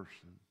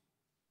person.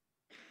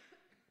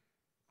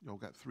 Y'all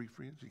got 3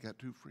 friends? You got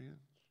 2 friends?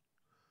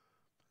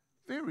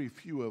 very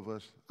few of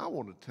us, I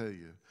want to tell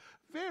you,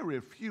 very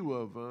few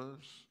of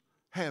us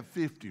have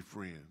 50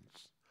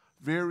 friends.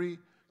 Very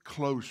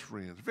close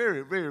friends.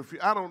 Very, very few.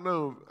 I don't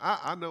know.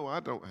 I know I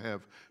don't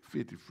have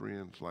 50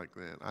 friends like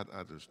that.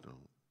 I just don't.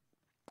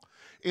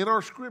 In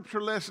our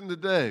scripture lesson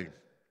today,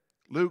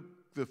 Luke,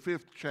 the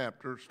 5th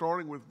chapter,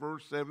 starting with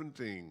verse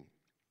 17,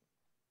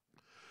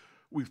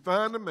 we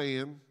find a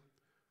man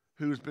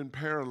who has been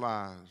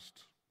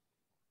paralyzed.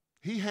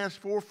 He has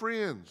 4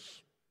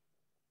 friends.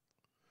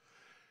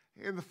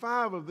 And the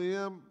 5 of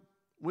them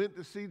went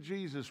to see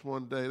Jesus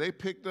one day. They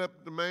picked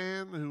up the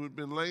man who had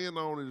been laying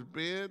on his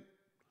bed,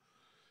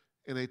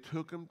 and they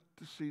took him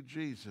to see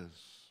Jesus.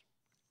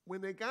 When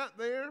they got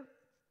there,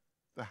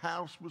 the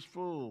house was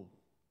full.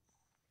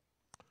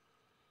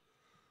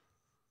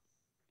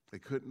 They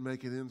couldn't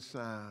make it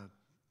inside.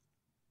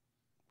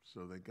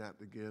 So they got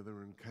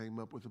together and came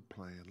up with a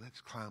plan. Let's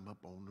climb up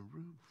on the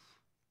roof.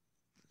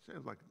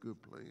 Sounds like a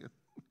good plan.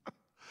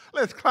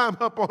 Let's climb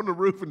up on the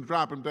roof and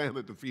drop him down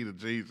at the feet of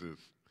Jesus.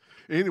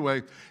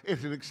 Anyway,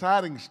 it's an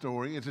exciting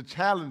story. It's a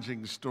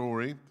challenging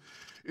story.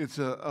 It's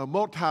a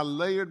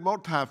multi-layered,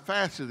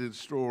 multifaceted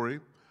story.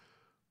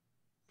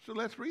 So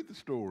let's read the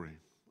story.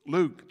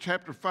 Luke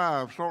chapter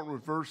 5, starting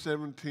with verse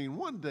 17.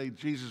 One day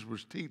Jesus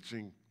was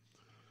teaching,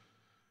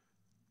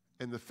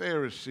 and the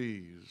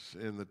Pharisees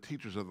and the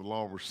teachers of the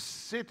law were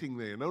sitting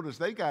there. Notice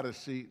they got a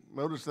seat.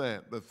 Notice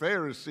that. The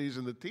Pharisees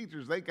and the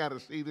teachers, they got a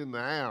seat in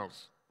the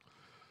house.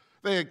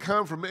 They had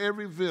come from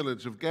every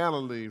village of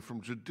Galilee, from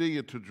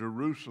Judea to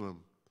Jerusalem.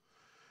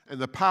 And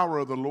the power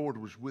of the Lord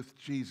was with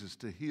Jesus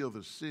to heal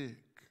the sick.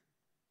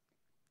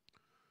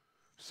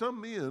 Some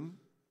men,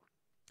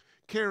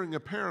 carrying a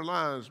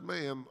paralyzed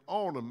man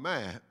on a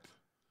mat,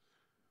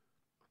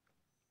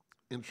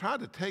 and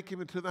tried to take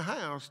him into the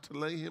house to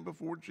lay him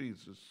before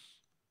Jesus.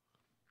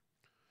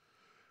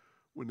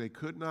 When they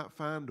could not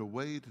find a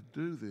way to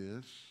do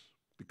this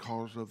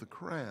because of the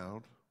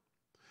crowd,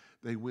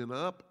 they went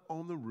up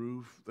on the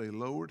roof, they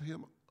lowered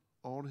him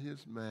on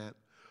his mat,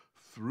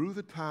 threw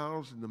the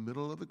tiles in the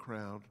middle of the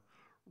crowd,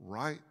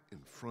 right in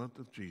front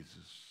of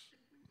Jesus.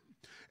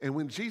 And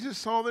when Jesus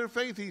saw their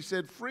faith, he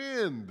said,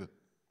 "Friend,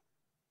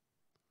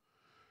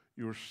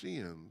 your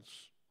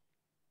sins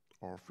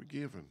are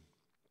forgiven."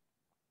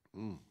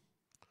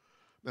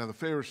 Now the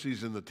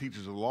Pharisees and the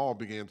teachers of the law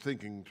began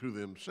thinking to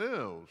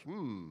themselves,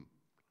 who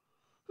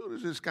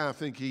does this guy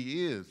think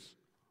he is?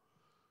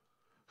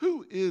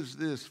 Who is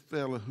this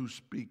fellow who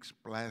speaks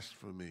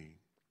blasphemy?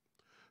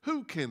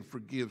 Who can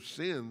forgive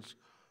sins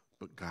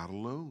but God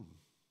alone?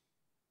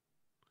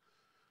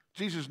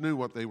 Jesus knew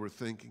what they were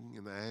thinking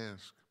and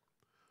asked,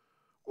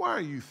 "Why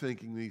are you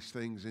thinking these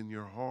things in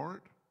your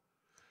heart?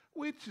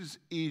 Which is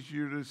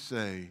easier to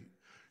say,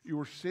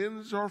 'Your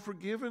sins are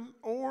forgiven,'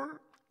 or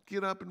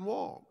 'Get up and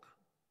walk'?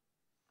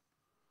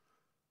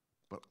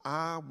 But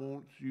I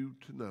want you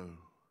to know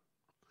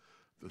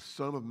the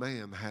Son of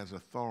Man has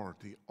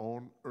authority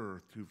on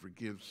earth to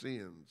forgive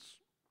sins."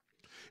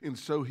 And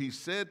so he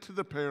said to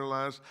the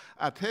paralyzed,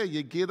 "I tell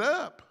you, get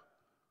up,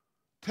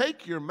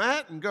 take your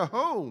mat and go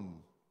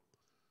home."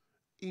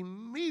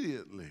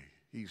 Immediately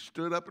he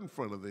stood up in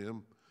front of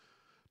them,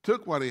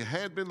 took what he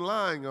had been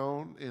lying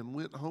on, and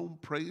went home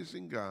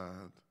praising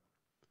God.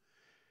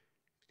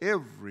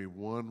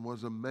 Everyone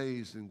was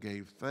amazed and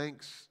gave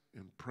thanks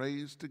and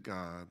praise to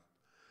God.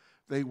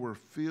 They were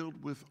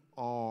filled with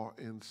awe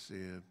and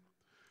said,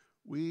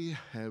 "We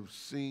have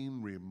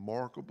seen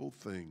remarkable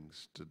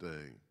things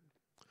today."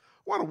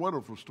 What a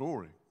wonderful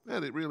story.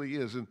 That it really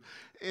is. And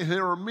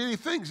there are many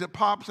things that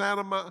pops out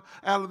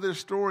of this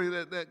story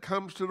that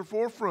comes to the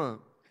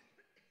forefront.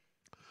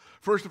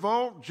 First of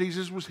all,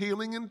 Jesus was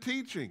healing and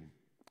teaching.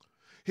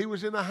 He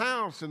was in a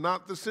house and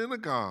not the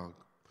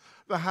synagogue.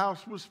 The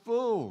house was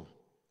full.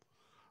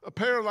 A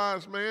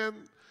paralyzed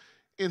man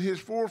and his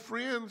 4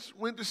 friends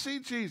went to see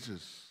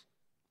Jesus.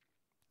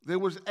 There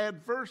was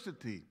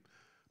adversity,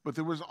 but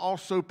there was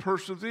also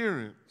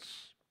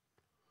perseverance.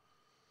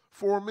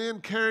 4 men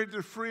carried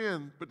their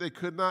friend, but they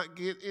could not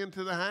get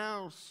into the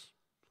house.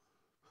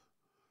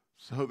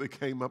 So they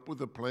came up with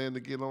a plan to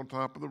get on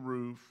top of the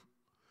roof.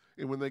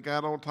 And when they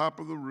got on top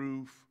of the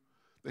roof,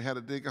 they had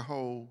to dig a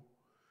hole.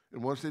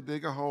 And once they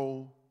dig a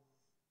hole,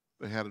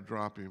 they had to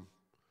drop him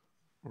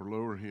or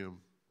lower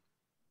him.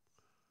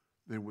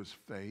 There was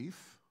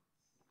faith.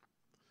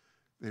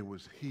 There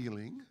was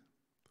healing.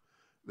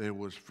 There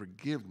was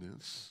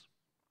forgiveness.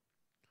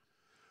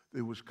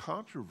 There was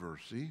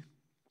controversy.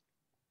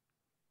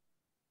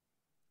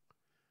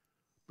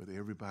 But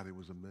everybody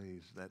was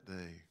amazed that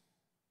day.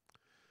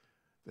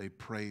 They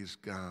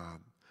praised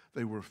God.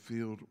 They were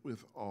filled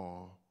with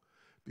awe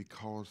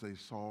because they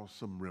saw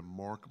some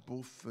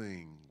remarkable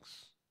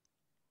things.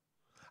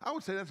 I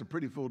would say that's a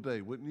pretty full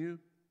day, wouldn't you?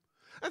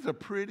 That's a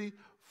pretty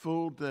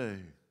full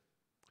day.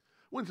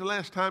 When's the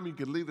last time you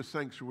could leave the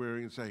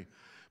sanctuary and say,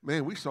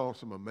 "Man, we saw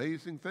some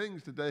amazing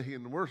things today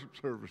in the worship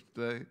service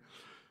today"?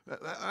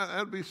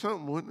 That'd be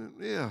something,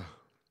 wouldn't it? Yeah.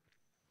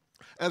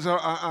 As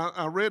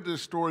I read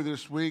this story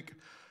this week,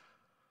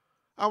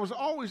 I was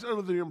always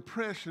under the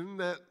impression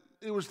that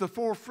it was the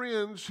four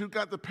friends who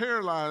got the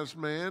paralyzed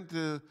man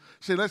to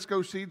say, let's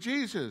go see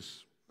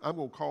Jesus. I'm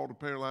going to call the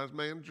paralyzed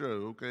man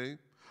Joe, okay?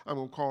 I'm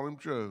going to call him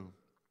Joe.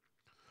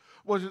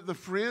 Was it the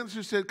friends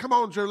who said, come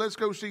on, Joe, let's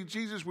go see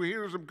Jesus. We're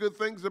hearing some good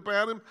things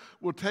about him.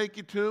 We'll take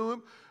you to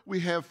him. We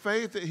have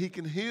faith that he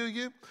can heal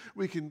you.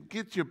 We can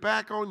get you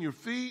back on your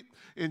feet,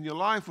 and your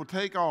life will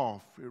take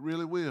off. It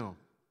really will.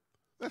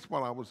 That's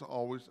what I was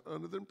always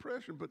under the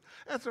impression. But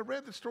as I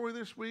read the story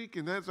this week,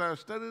 and as I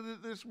studied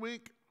it this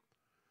week,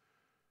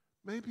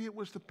 maybe it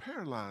was the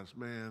paralyzed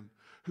man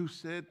who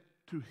said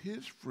to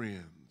his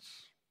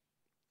friends,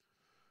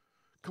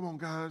 come on,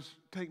 guys,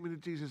 take me to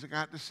Jesus. I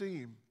got to see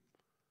him.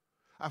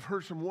 I've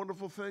heard some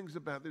wonderful things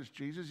about this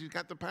Jesus. He's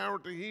got the power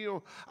to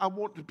heal. I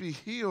want to be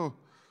healed.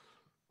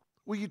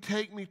 Will you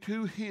take me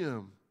to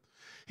him?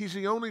 He's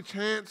the only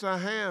chance I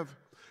have.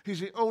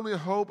 He's the only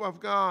hope I've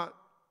got.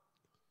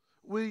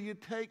 Will you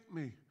take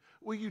me?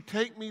 Will you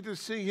take me to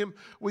see him?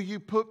 Will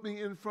you put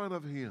me in front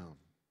of him?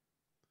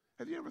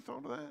 Have you ever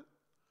thought of that?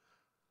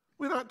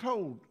 We're not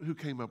told who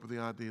came up with the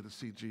idea to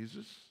see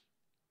Jesus.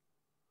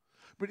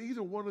 But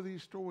either one of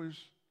these stories,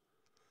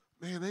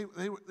 man,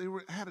 they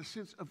had a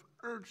sense of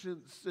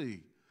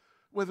urgency.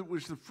 Whether it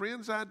was the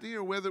friend's idea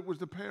or whether it was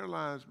the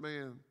paralyzed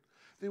man,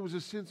 there was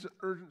a sense of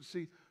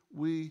urgency.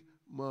 We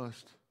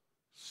must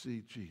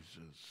see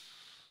Jesus.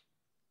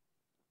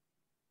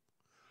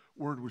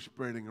 Word was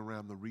spreading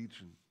around the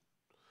region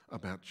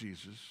about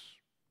Jesus.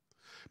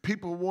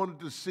 People wanted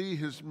to see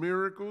his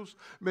miracles,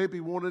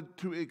 maybe wanted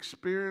to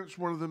experience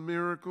one of the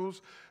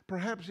miracles,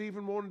 perhaps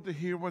even wanted to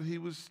hear what he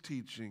was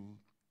teaching.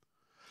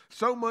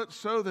 So much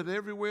so that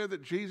everywhere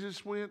that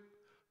Jesus went,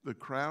 the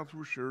crowds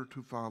were sure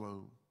to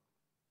follow.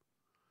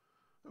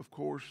 Of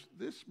course,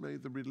 this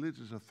made the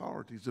religious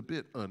authorities a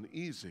bit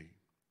uneasy,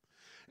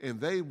 and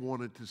they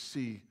wanted to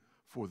see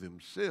for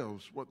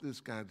themselves what this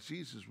guy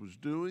Jesus was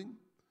doing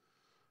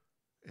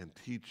and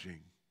teaching.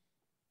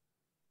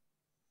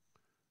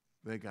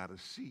 They got a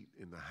seat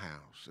in the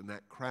house. In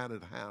that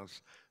crowded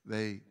house,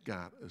 they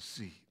got a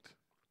seat.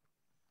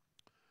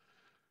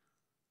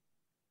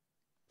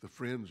 The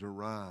friends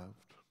arrived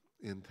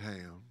in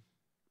town,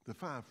 the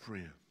five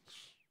friends.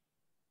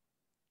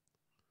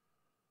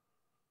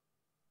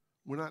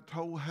 We're not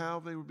told how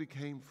they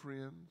became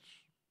friends,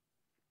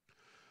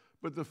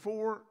 but the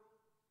four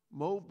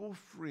mobile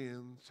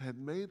friends had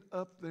made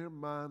up their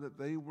mind that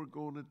they were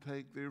going to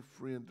take their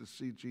friend to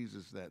see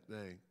Jesus that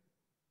day.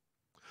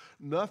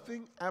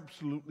 Nothing,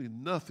 absolutely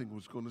nothing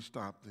was going to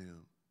stop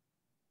them.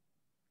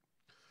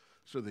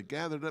 So they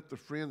gathered up the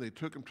friend, they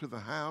took him to the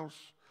house,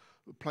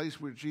 the place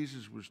where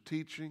Jesus was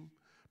teaching,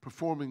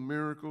 performing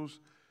miracles.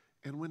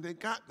 And when they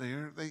got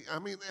there,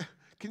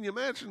 can you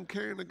imagine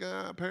carrying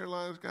a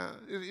paralyzed guy?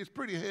 It's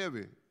pretty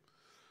heavy.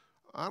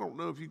 I don't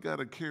know if you got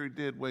to carry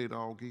dead weight,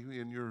 Augie,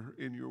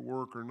 in your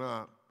work or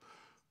not.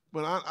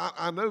 But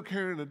I know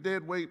carrying a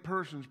dead weight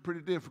person is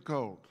pretty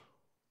difficult.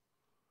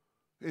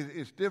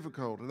 It's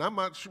difficult, and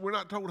we're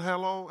not told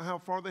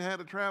how far they had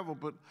to travel,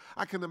 but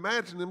I can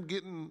imagine them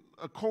getting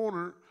a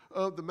corner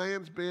of the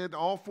man's bed,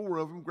 all four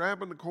of them,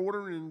 grabbing the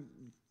corner and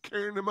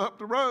carrying him up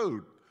the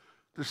road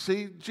to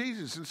see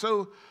Jesus. And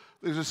so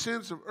there's a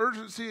sense of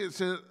urgency, a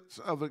sense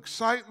of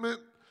excitement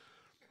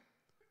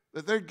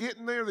that they're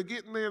getting there, they're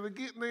getting there, they're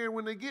getting there.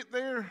 When they get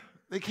there,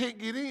 they can't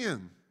get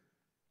in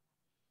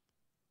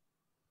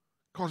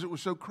because it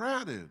was so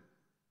crowded.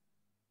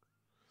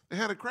 They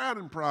had a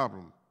crowding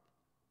problem.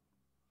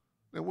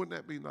 Now, wouldn't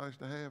that be nice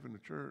to have in the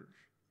church?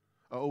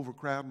 An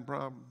overcrowding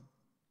problem?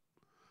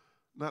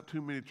 Not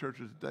too many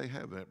churches today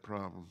have that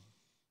problem.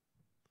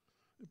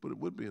 But it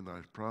would be a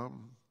nice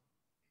problem.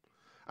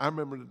 I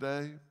remember the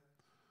day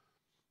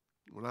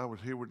when I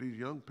was here with these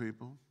young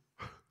people,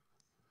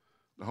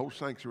 the whole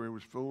sanctuary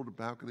was full, the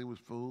balcony was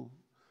full.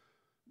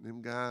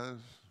 Them guys,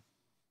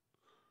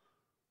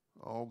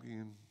 Augie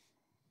and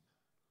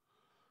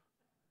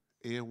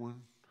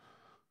Edwin,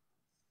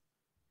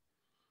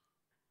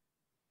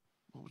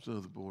 what was the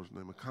other boy's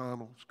name?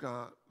 McConnell,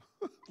 Scott.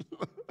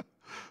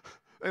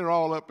 They were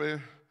all up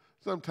there.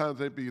 Sometimes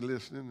they'd be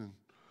listening and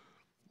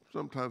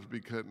sometimes be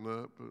cutting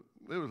up,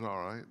 but it was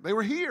all right. They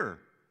were here.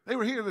 They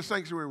were here and the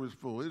sanctuary was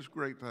full. It was a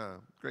great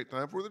time. Great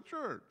time for the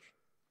church.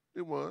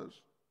 It was.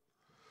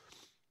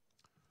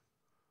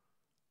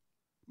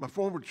 My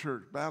former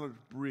church, Ballard's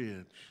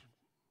Bridge,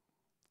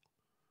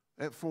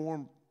 that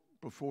formed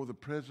before the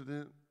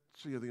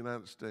presidency of the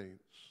United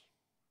States.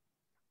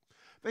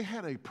 They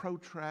had a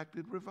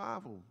protracted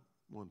revival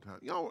one time.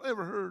 Y'all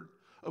ever heard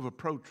of a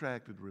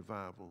protracted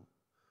revival?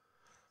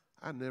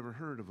 I never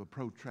heard of a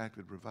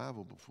protracted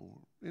revival before.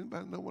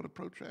 Anybody know what a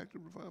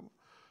protracted revival?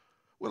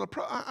 Well,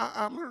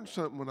 I learned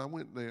something when I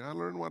went there. I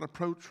learned what a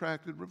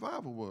protracted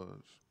revival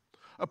was.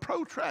 A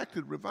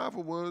protracted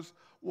revival was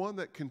one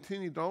that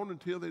continued on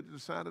until they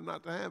decided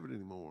not to have it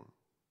anymore.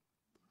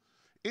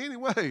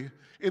 Anyway,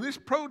 in this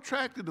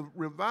protracted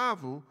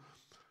revival,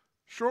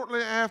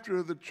 shortly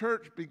after the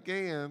church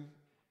began,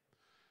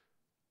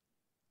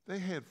 they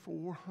had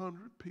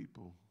 400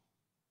 people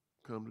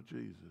come to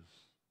Jesus.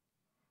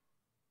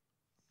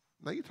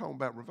 Now you're talking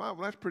about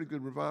revival. That's pretty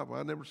good revival.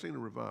 I've never seen a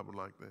revival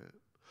like that.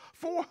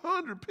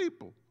 400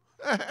 people.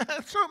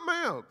 That's something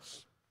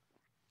else.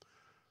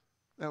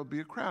 That would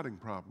be a crowding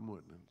problem,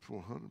 wouldn't it?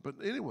 400. But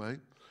anyway,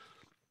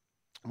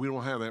 we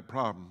don't have that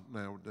problem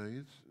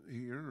nowadays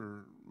here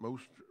or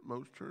most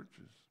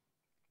churches.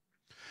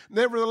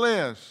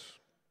 Nevertheless,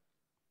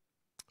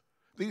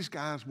 these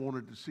guys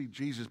wanted to see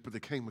Jesus, but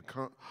they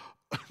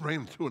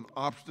ran into an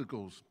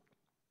obstacles.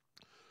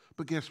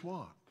 But guess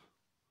what?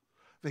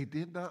 They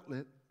did not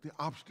let the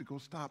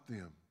obstacles stop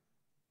them.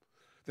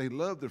 They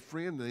loved their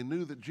friend. They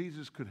knew that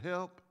Jesus could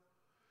help.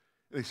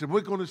 They said,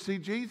 we're going to see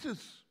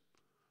Jesus.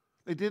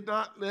 They did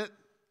not let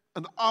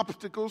an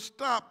obstacle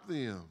stop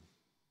them.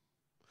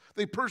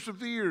 They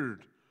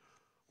persevered.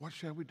 What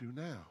shall we do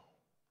now?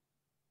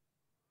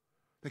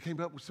 They came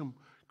up with some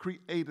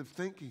creative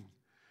thinking.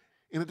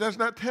 And it does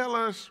not tell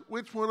us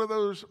which one of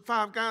those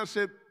 5 guys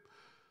said,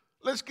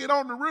 let's get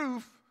on the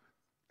roof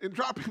and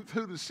drop him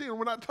through the ceiling.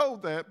 We're not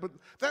told that, but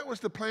that was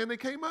the plan they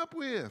came up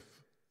with.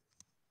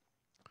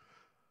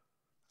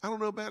 I don't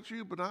know about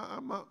you, but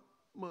I'm not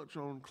much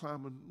on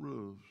climbing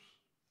roofs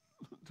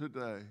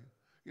today.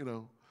 You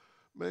know,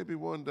 maybe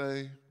one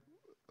day,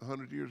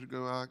 100 years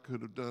ago, I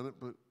could have done it,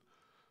 but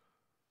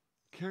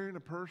carrying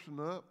a person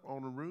up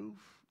on a roof,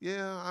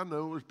 yeah, I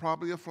know it was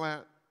probably a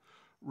flat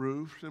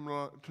roof,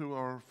 similar to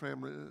our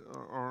family,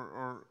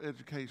 our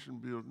education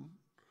building.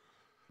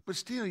 But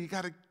still, you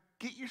got to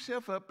get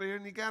yourself up there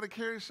and you got to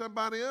carry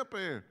somebody up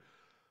there.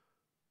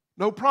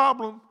 No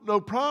problem, no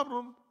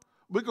problem.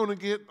 We're going to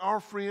get our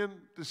friend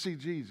to see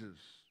Jesus.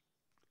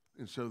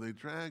 And so they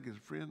drag his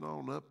friend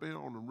on up there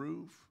on the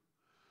roof.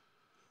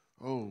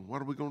 Oh,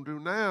 what are we going to do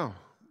now?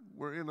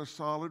 We're in a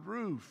solid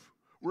roof.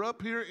 We're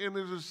up here and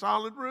there's a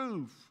solid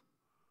roof.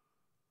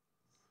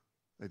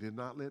 They did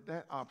not let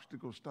that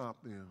obstacle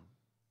stop them.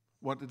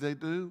 What did they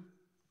do?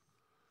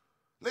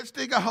 Let's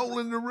dig a hole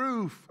in the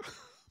roof.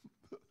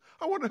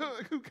 I wonder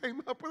who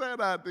came up with that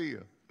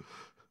idea.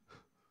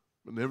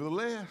 But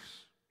nevertheless,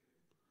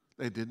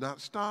 they did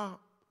not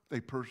stop. They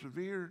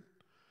persevered.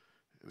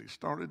 And they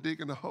started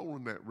digging a hole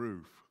in that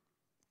roof.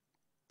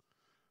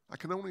 I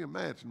can only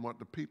imagine what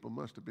the people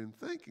must have been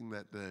thinking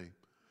that day.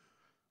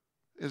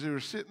 As they were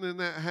sitting in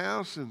that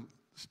house and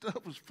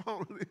stuff was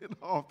falling in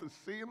off the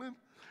ceiling.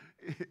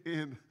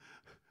 And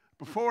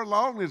before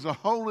long, there's a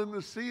hole in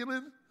the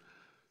ceiling.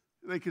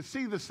 They could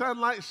see the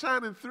sunlight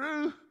shining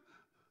through.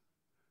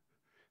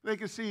 They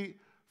could see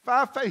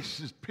 5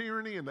 faces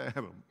peering in at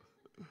them.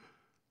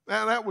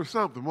 Now, that was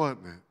something,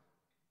 wasn't it?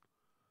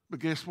 But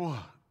guess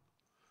what?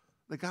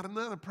 They got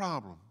another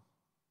problem.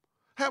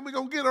 How are we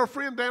going to get our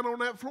friend down on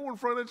that floor in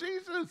front of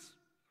Jesus?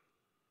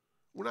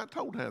 We're not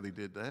told how they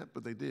did that,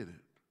 but they did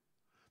it.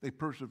 They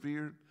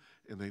persevered,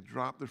 and they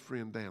dropped their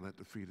friend down at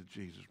the feet of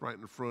Jesus, right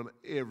in front of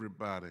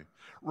everybody,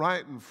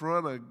 right in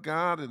front of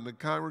God and the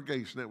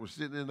congregation that was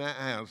sitting in that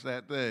house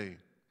that day.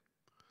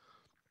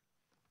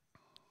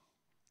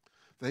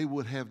 They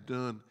would have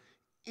done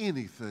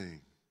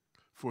anything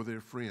for their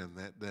friend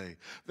that day.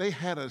 They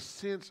had a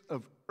sense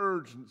of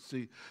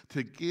urgency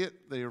to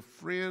get their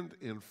friend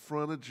in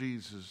front of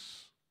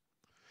Jesus,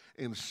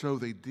 and so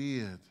they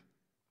did.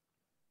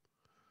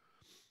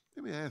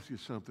 Let me ask you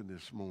something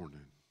this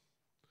morning.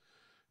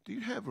 Do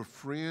you have a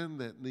friend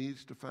that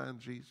needs to find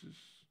Jesus?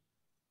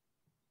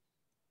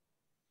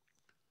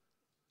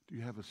 Do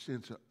you have a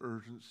sense of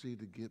urgency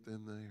to get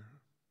them there,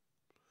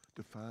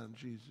 to find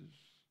Jesus?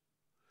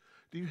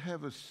 Do you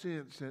have a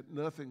sense that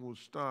nothing will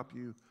stop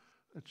you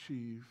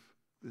achieve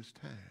this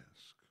task?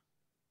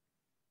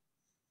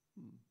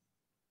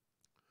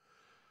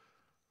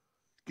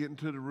 Getting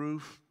to the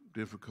roof,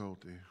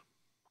 difficulty,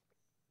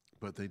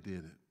 but they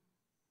did it.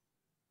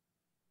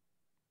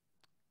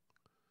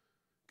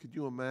 Could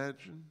you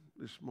imagine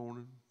this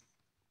morning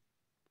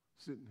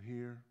sitting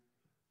here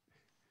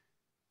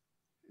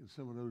and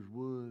some of those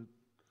wood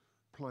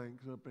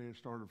planks up there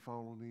started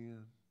falling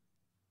in?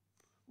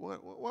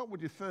 What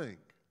would you think?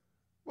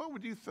 What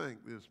would you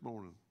think this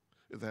morning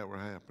if that were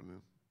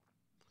happening?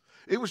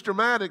 It was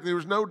dramatic. There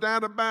was no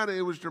doubt about it.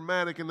 It was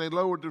dramatic, and they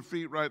lowered their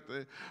feet right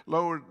there,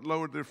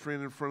 lowered their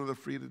friend in front of the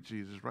feet of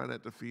Jesus, right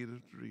at the feet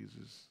of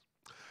Jesus.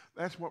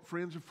 That's what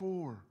friends are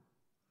for.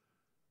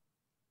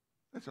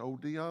 That's an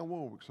old Dionne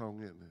Warwick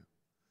song, isn't it?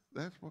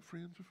 That's what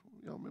friends are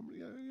for. Y'all remember?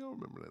 Yeah, y'all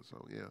remember that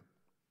song, yeah.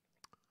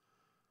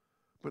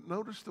 But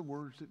notice the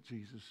words that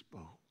Jesus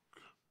spoke.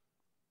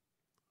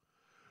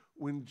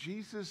 When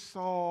Jesus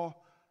saw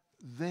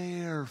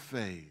their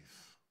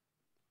faith,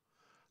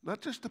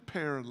 not just the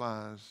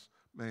paralyzed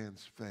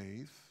man's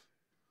faith,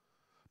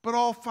 but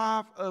all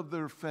 5 of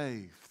their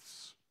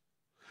faiths.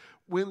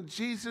 When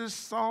Jesus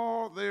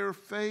saw their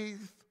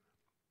faith,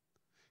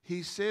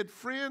 he said,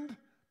 friend,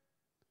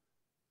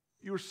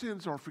 your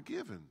sins are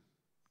forgiven.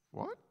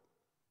 What?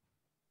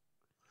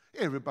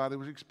 Everybody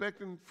was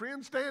expecting,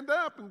 friend, stand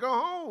up and go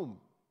home.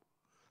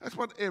 That's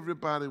what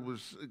everybody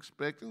was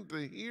expecting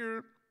to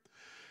hear.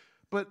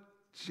 But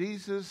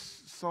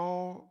Jesus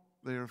saw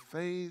their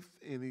faith,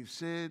 and he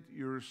said,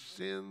 your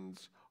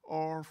sins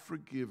are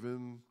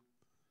forgiven.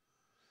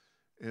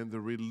 and the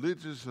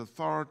religious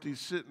authorities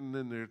sitting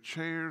in their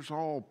chairs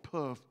all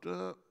puffed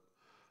up.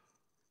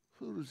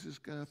 Who does this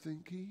guy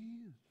think he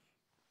is?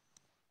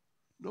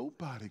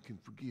 Nobody can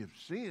forgive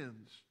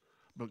sins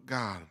but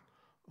God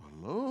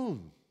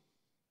alone.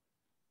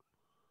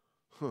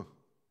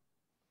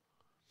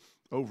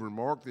 Over in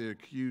Mark, they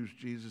accused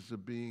Jesus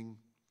of being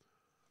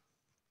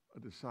a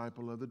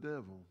disciple of the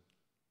devil.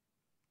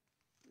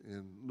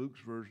 In Luke's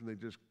version, they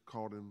just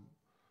called him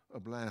a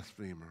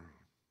blasphemer.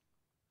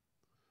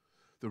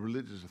 The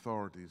religious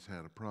authorities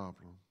had a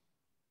problem.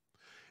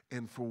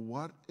 And for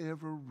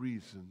whatever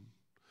reason,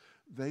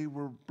 they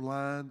were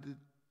blinded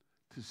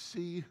to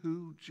see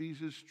who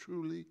Jesus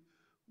truly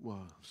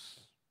was.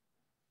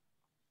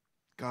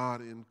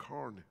 God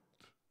incarnate.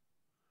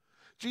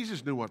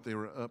 Jesus knew what they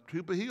were up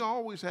to, but he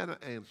always had an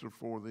answer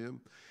for them.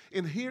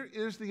 And here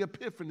is the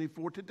epiphany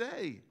for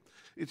today.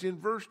 It's in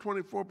verse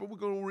 24, but we're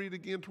going to read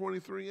again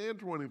 23 and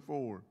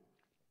 24.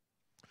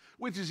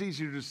 Which is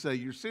easier to say,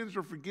 your sins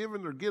are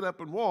forgiven, or get up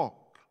and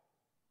walk.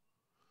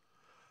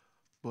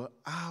 But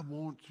I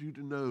want you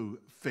to know,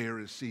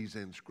 Pharisees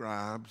and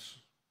scribes,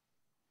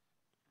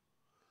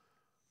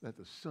 that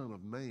the Son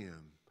of Man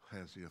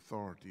has the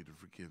authority to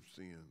forgive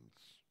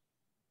sins.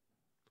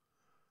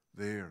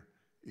 There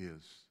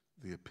is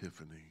the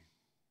epiphany.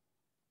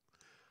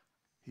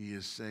 He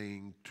is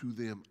saying to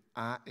them,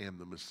 I am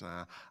the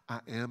Messiah. I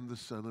am the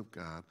Son of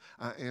God.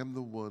 I am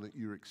the one that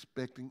you're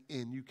expecting,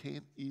 and you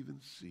can't even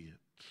see it.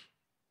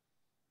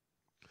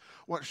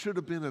 What should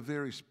have been a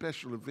very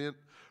special event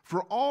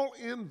for all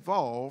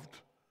involved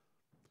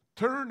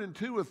turned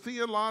into a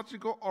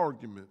theological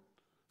argument,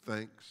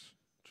 thanks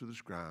to the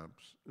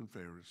scribes and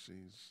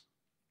Pharisees.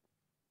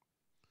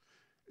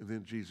 And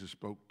then Jesus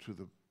spoke to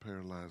the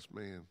paralyzed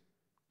man.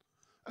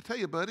 I tell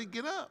you, buddy,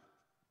 get up.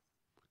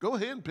 Go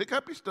ahead and pick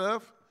up your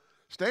stuff,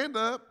 stand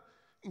up,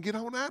 and get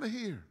on out of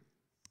here.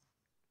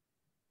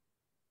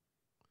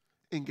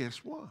 And guess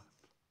what?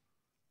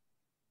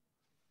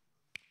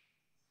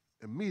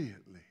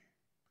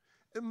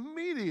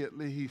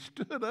 Immediately he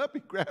stood up,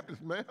 he grabbed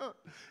his mat,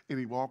 and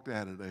he walked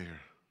out of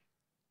there.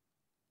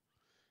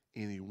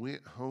 And he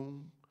went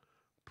home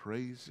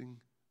praising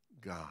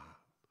God.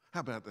 How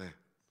about that?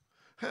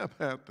 How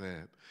about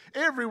that?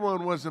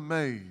 Everyone was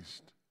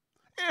amazed.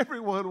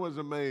 Everyone was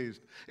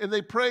amazed. And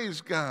they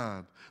praised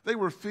God. They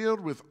were filled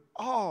with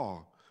awe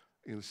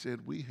and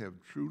said, we have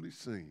truly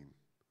seen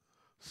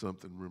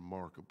something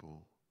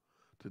remarkable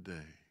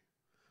today.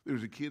 There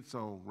was a kid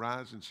song,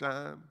 Rise and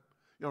Shine.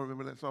 Y'all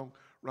remember that song?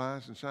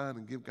 Rise and shine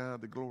and give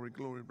God the glory,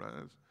 glory,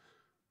 rise.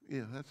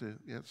 Yeah, that's it.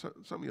 Yeah,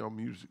 some of y'all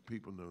music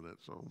people know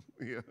that song.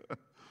 Yeah.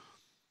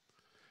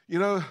 You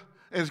know,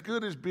 as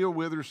good as Bill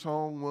Withers'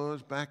 song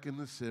was back in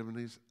the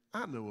 70s,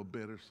 I know a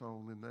better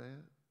song than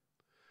that.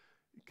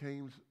 It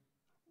came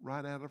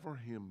right out of our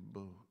hymn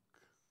book.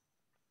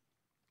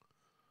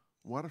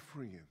 What a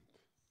friend.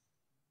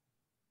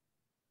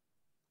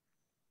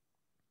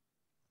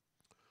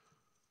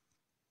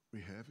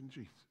 We have in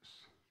Jesus.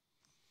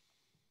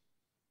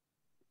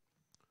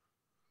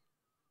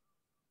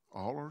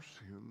 All our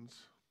sins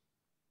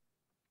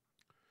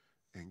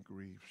and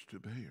griefs to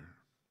bear.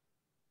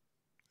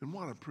 And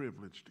what a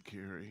privilege to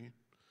carry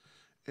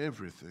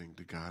everything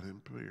to God in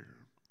prayer.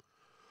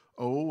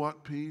 Oh,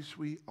 what peace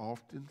we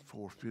often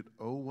forfeit.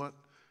 Oh, what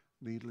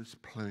needless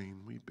pain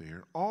we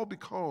bear. All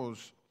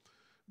because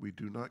we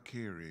do not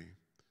carry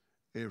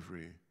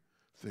everything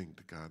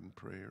to God in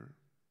prayer.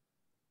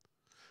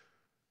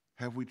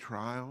 Have we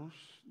trials,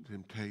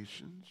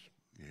 temptations?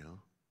 Yeah.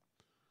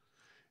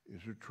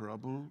 Is there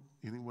trouble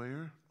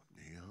anywhere?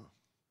 Yeah.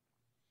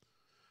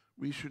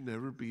 We should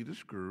never be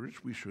discouraged.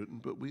 We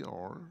shouldn't, but we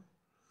are.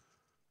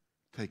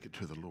 Take it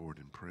to the Lord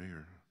in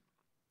prayer.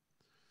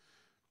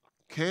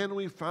 Can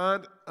we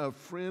find a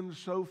friend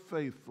so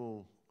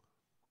faithful?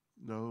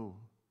 No.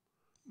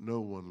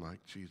 No one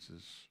like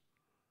Jesus,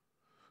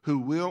 who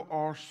will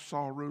our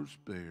sorrows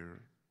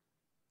bear.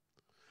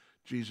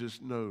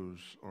 Jesus knows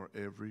our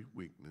every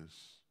weakness.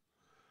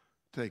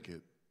 Take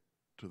it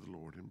to the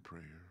Lord in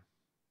prayer.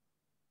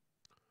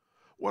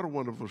 What a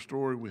wonderful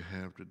story we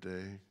have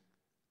today.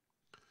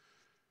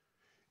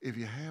 If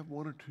you have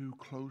one or two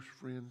close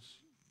friends,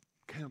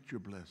 count your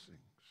blessings.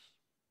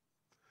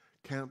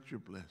 Count your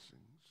blessings.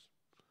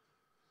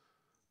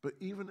 But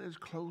even as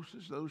close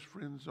as those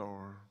friends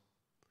are,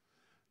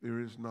 there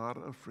is not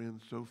a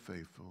friend so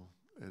faithful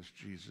as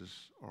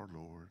Jesus our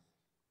Lord.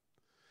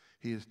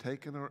 He has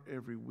taken our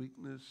every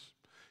weakness.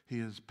 He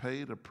has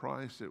paid a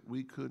price that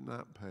we could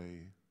not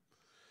pay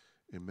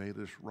and made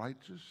us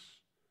righteous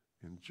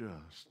and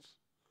just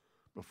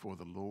before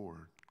the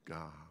Lord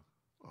God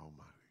Almighty.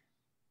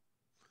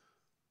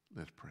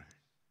 Let's pray.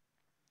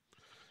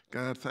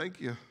 God, thank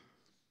you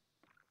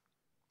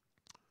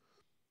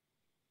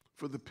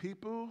for the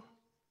people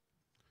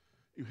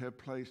you have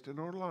placed in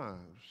our lives.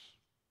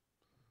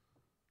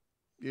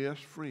 Yes,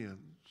 friends.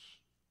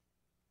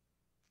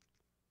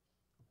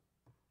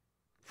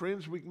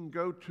 Friends we can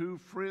go to,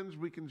 friends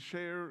we can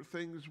share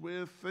things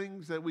with,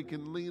 things that we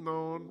can lean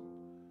on,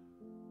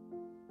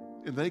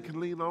 and they can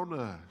lean on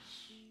us.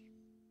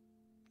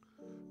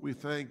 We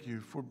thank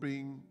you for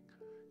being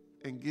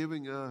and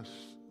giving us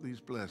these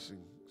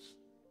blessings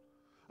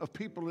of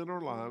people in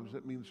our lives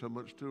that mean so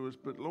much to us.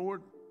 But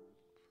Lord,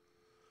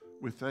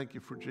 we thank you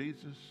for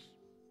Jesus,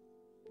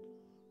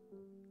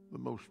 the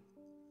most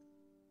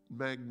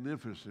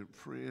magnificent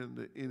friend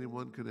that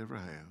anyone could ever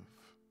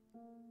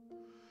have.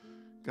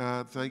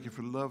 God, thank you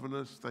for loving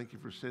us. Thank you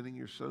for sending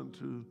your Son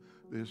to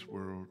this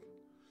world.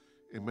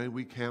 And may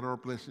we count our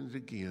blessings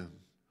again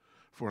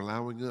for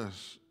allowing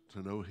us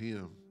to know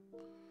him,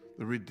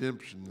 the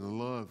redemption, the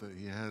love that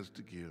he has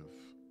to give.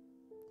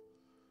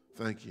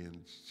 Thank you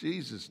in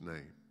Jesus'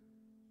 name.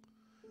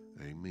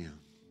 Amen.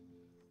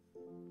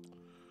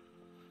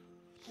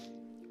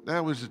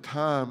 Now is a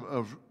time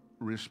of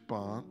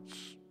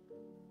response.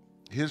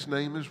 His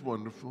name is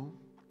wonderful.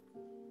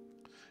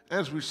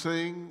 As we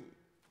sing,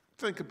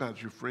 think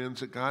about your friends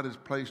that God has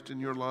placed in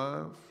your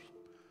life.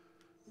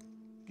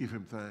 Give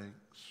him thanks.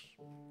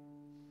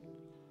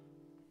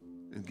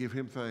 And give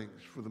him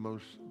thanks for the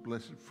most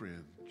blessed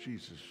friend,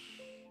 Jesus,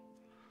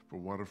 for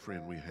what a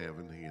friend we have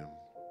in him.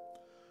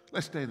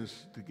 Let's stand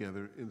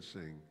together and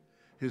sing.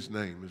 His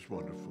name is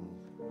wonderful.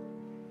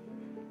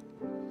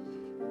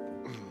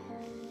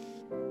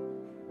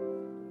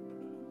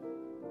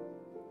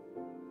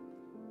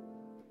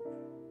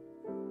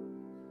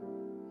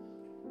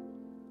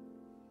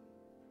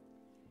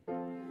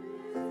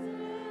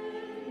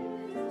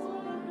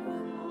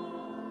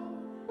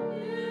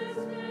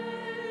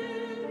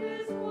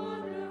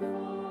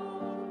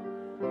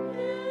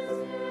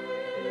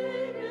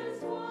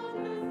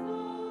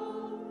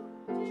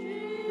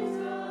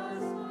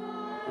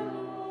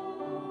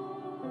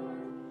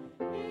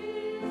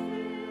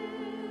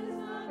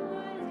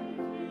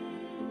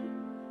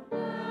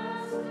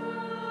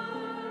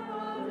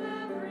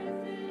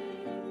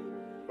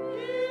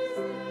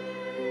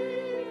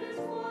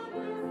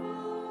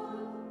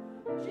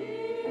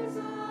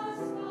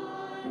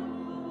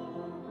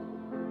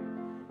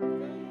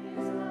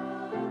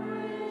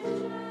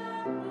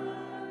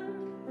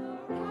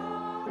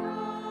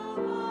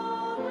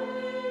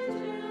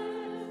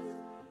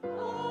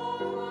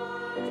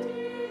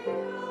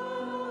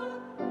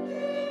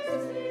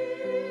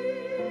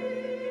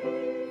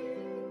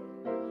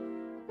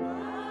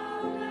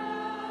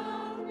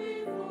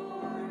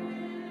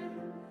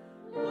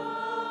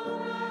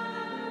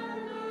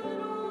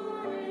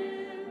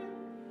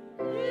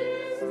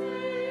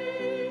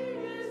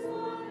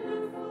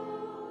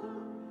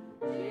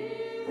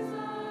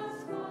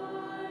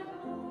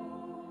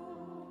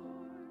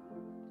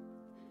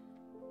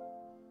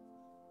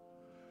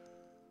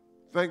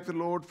 Thank the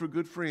Lord for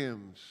good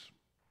friends.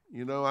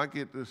 You know, I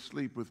get to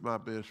sleep with my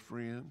best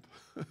friend.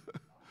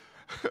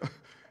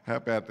 How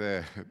about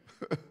that?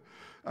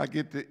 I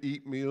get to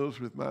eat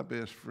meals with my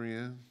best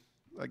friend.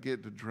 I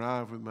get to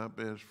drive with my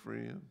best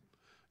friend.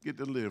 Get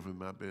to live with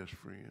my best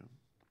friend.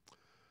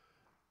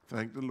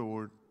 Thank the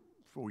Lord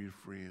for your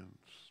friends.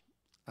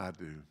 I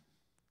do.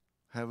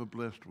 Have a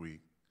blessed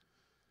week.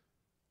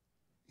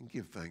 And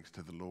give thanks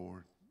to the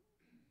Lord,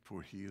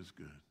 for he is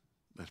good.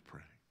 Let's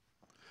pray.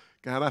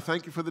 God, I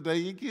thank you for the day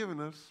you've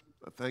given us.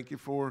 I thank you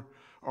for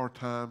our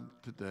time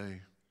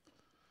today.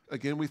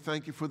 Again, we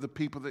thank you for the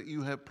people that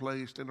you have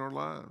placed in our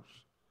lives,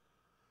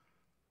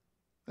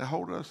 that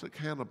hold us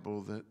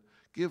accountable, that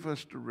give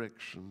us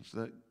directions,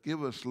 that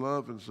give us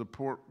love and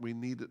support we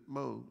need it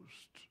most.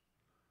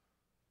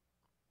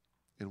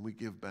 And we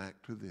give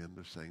back to them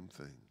the same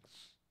things.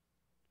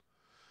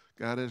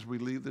 God, as we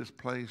leave this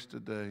place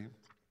today,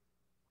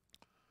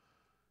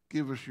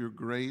 give us your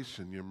grace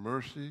and your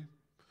mercy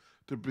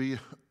to be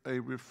a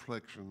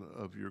reflection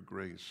of your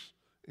grace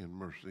and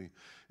mercy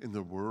in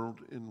the world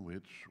in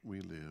which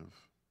we live.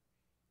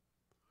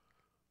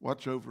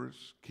 Watch over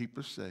us, keep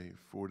us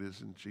safe, for it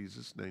is in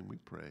Jesus' name we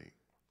pray.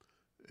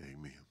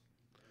 Amen.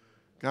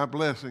 God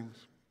blessings.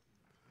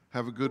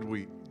 Have a good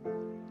week.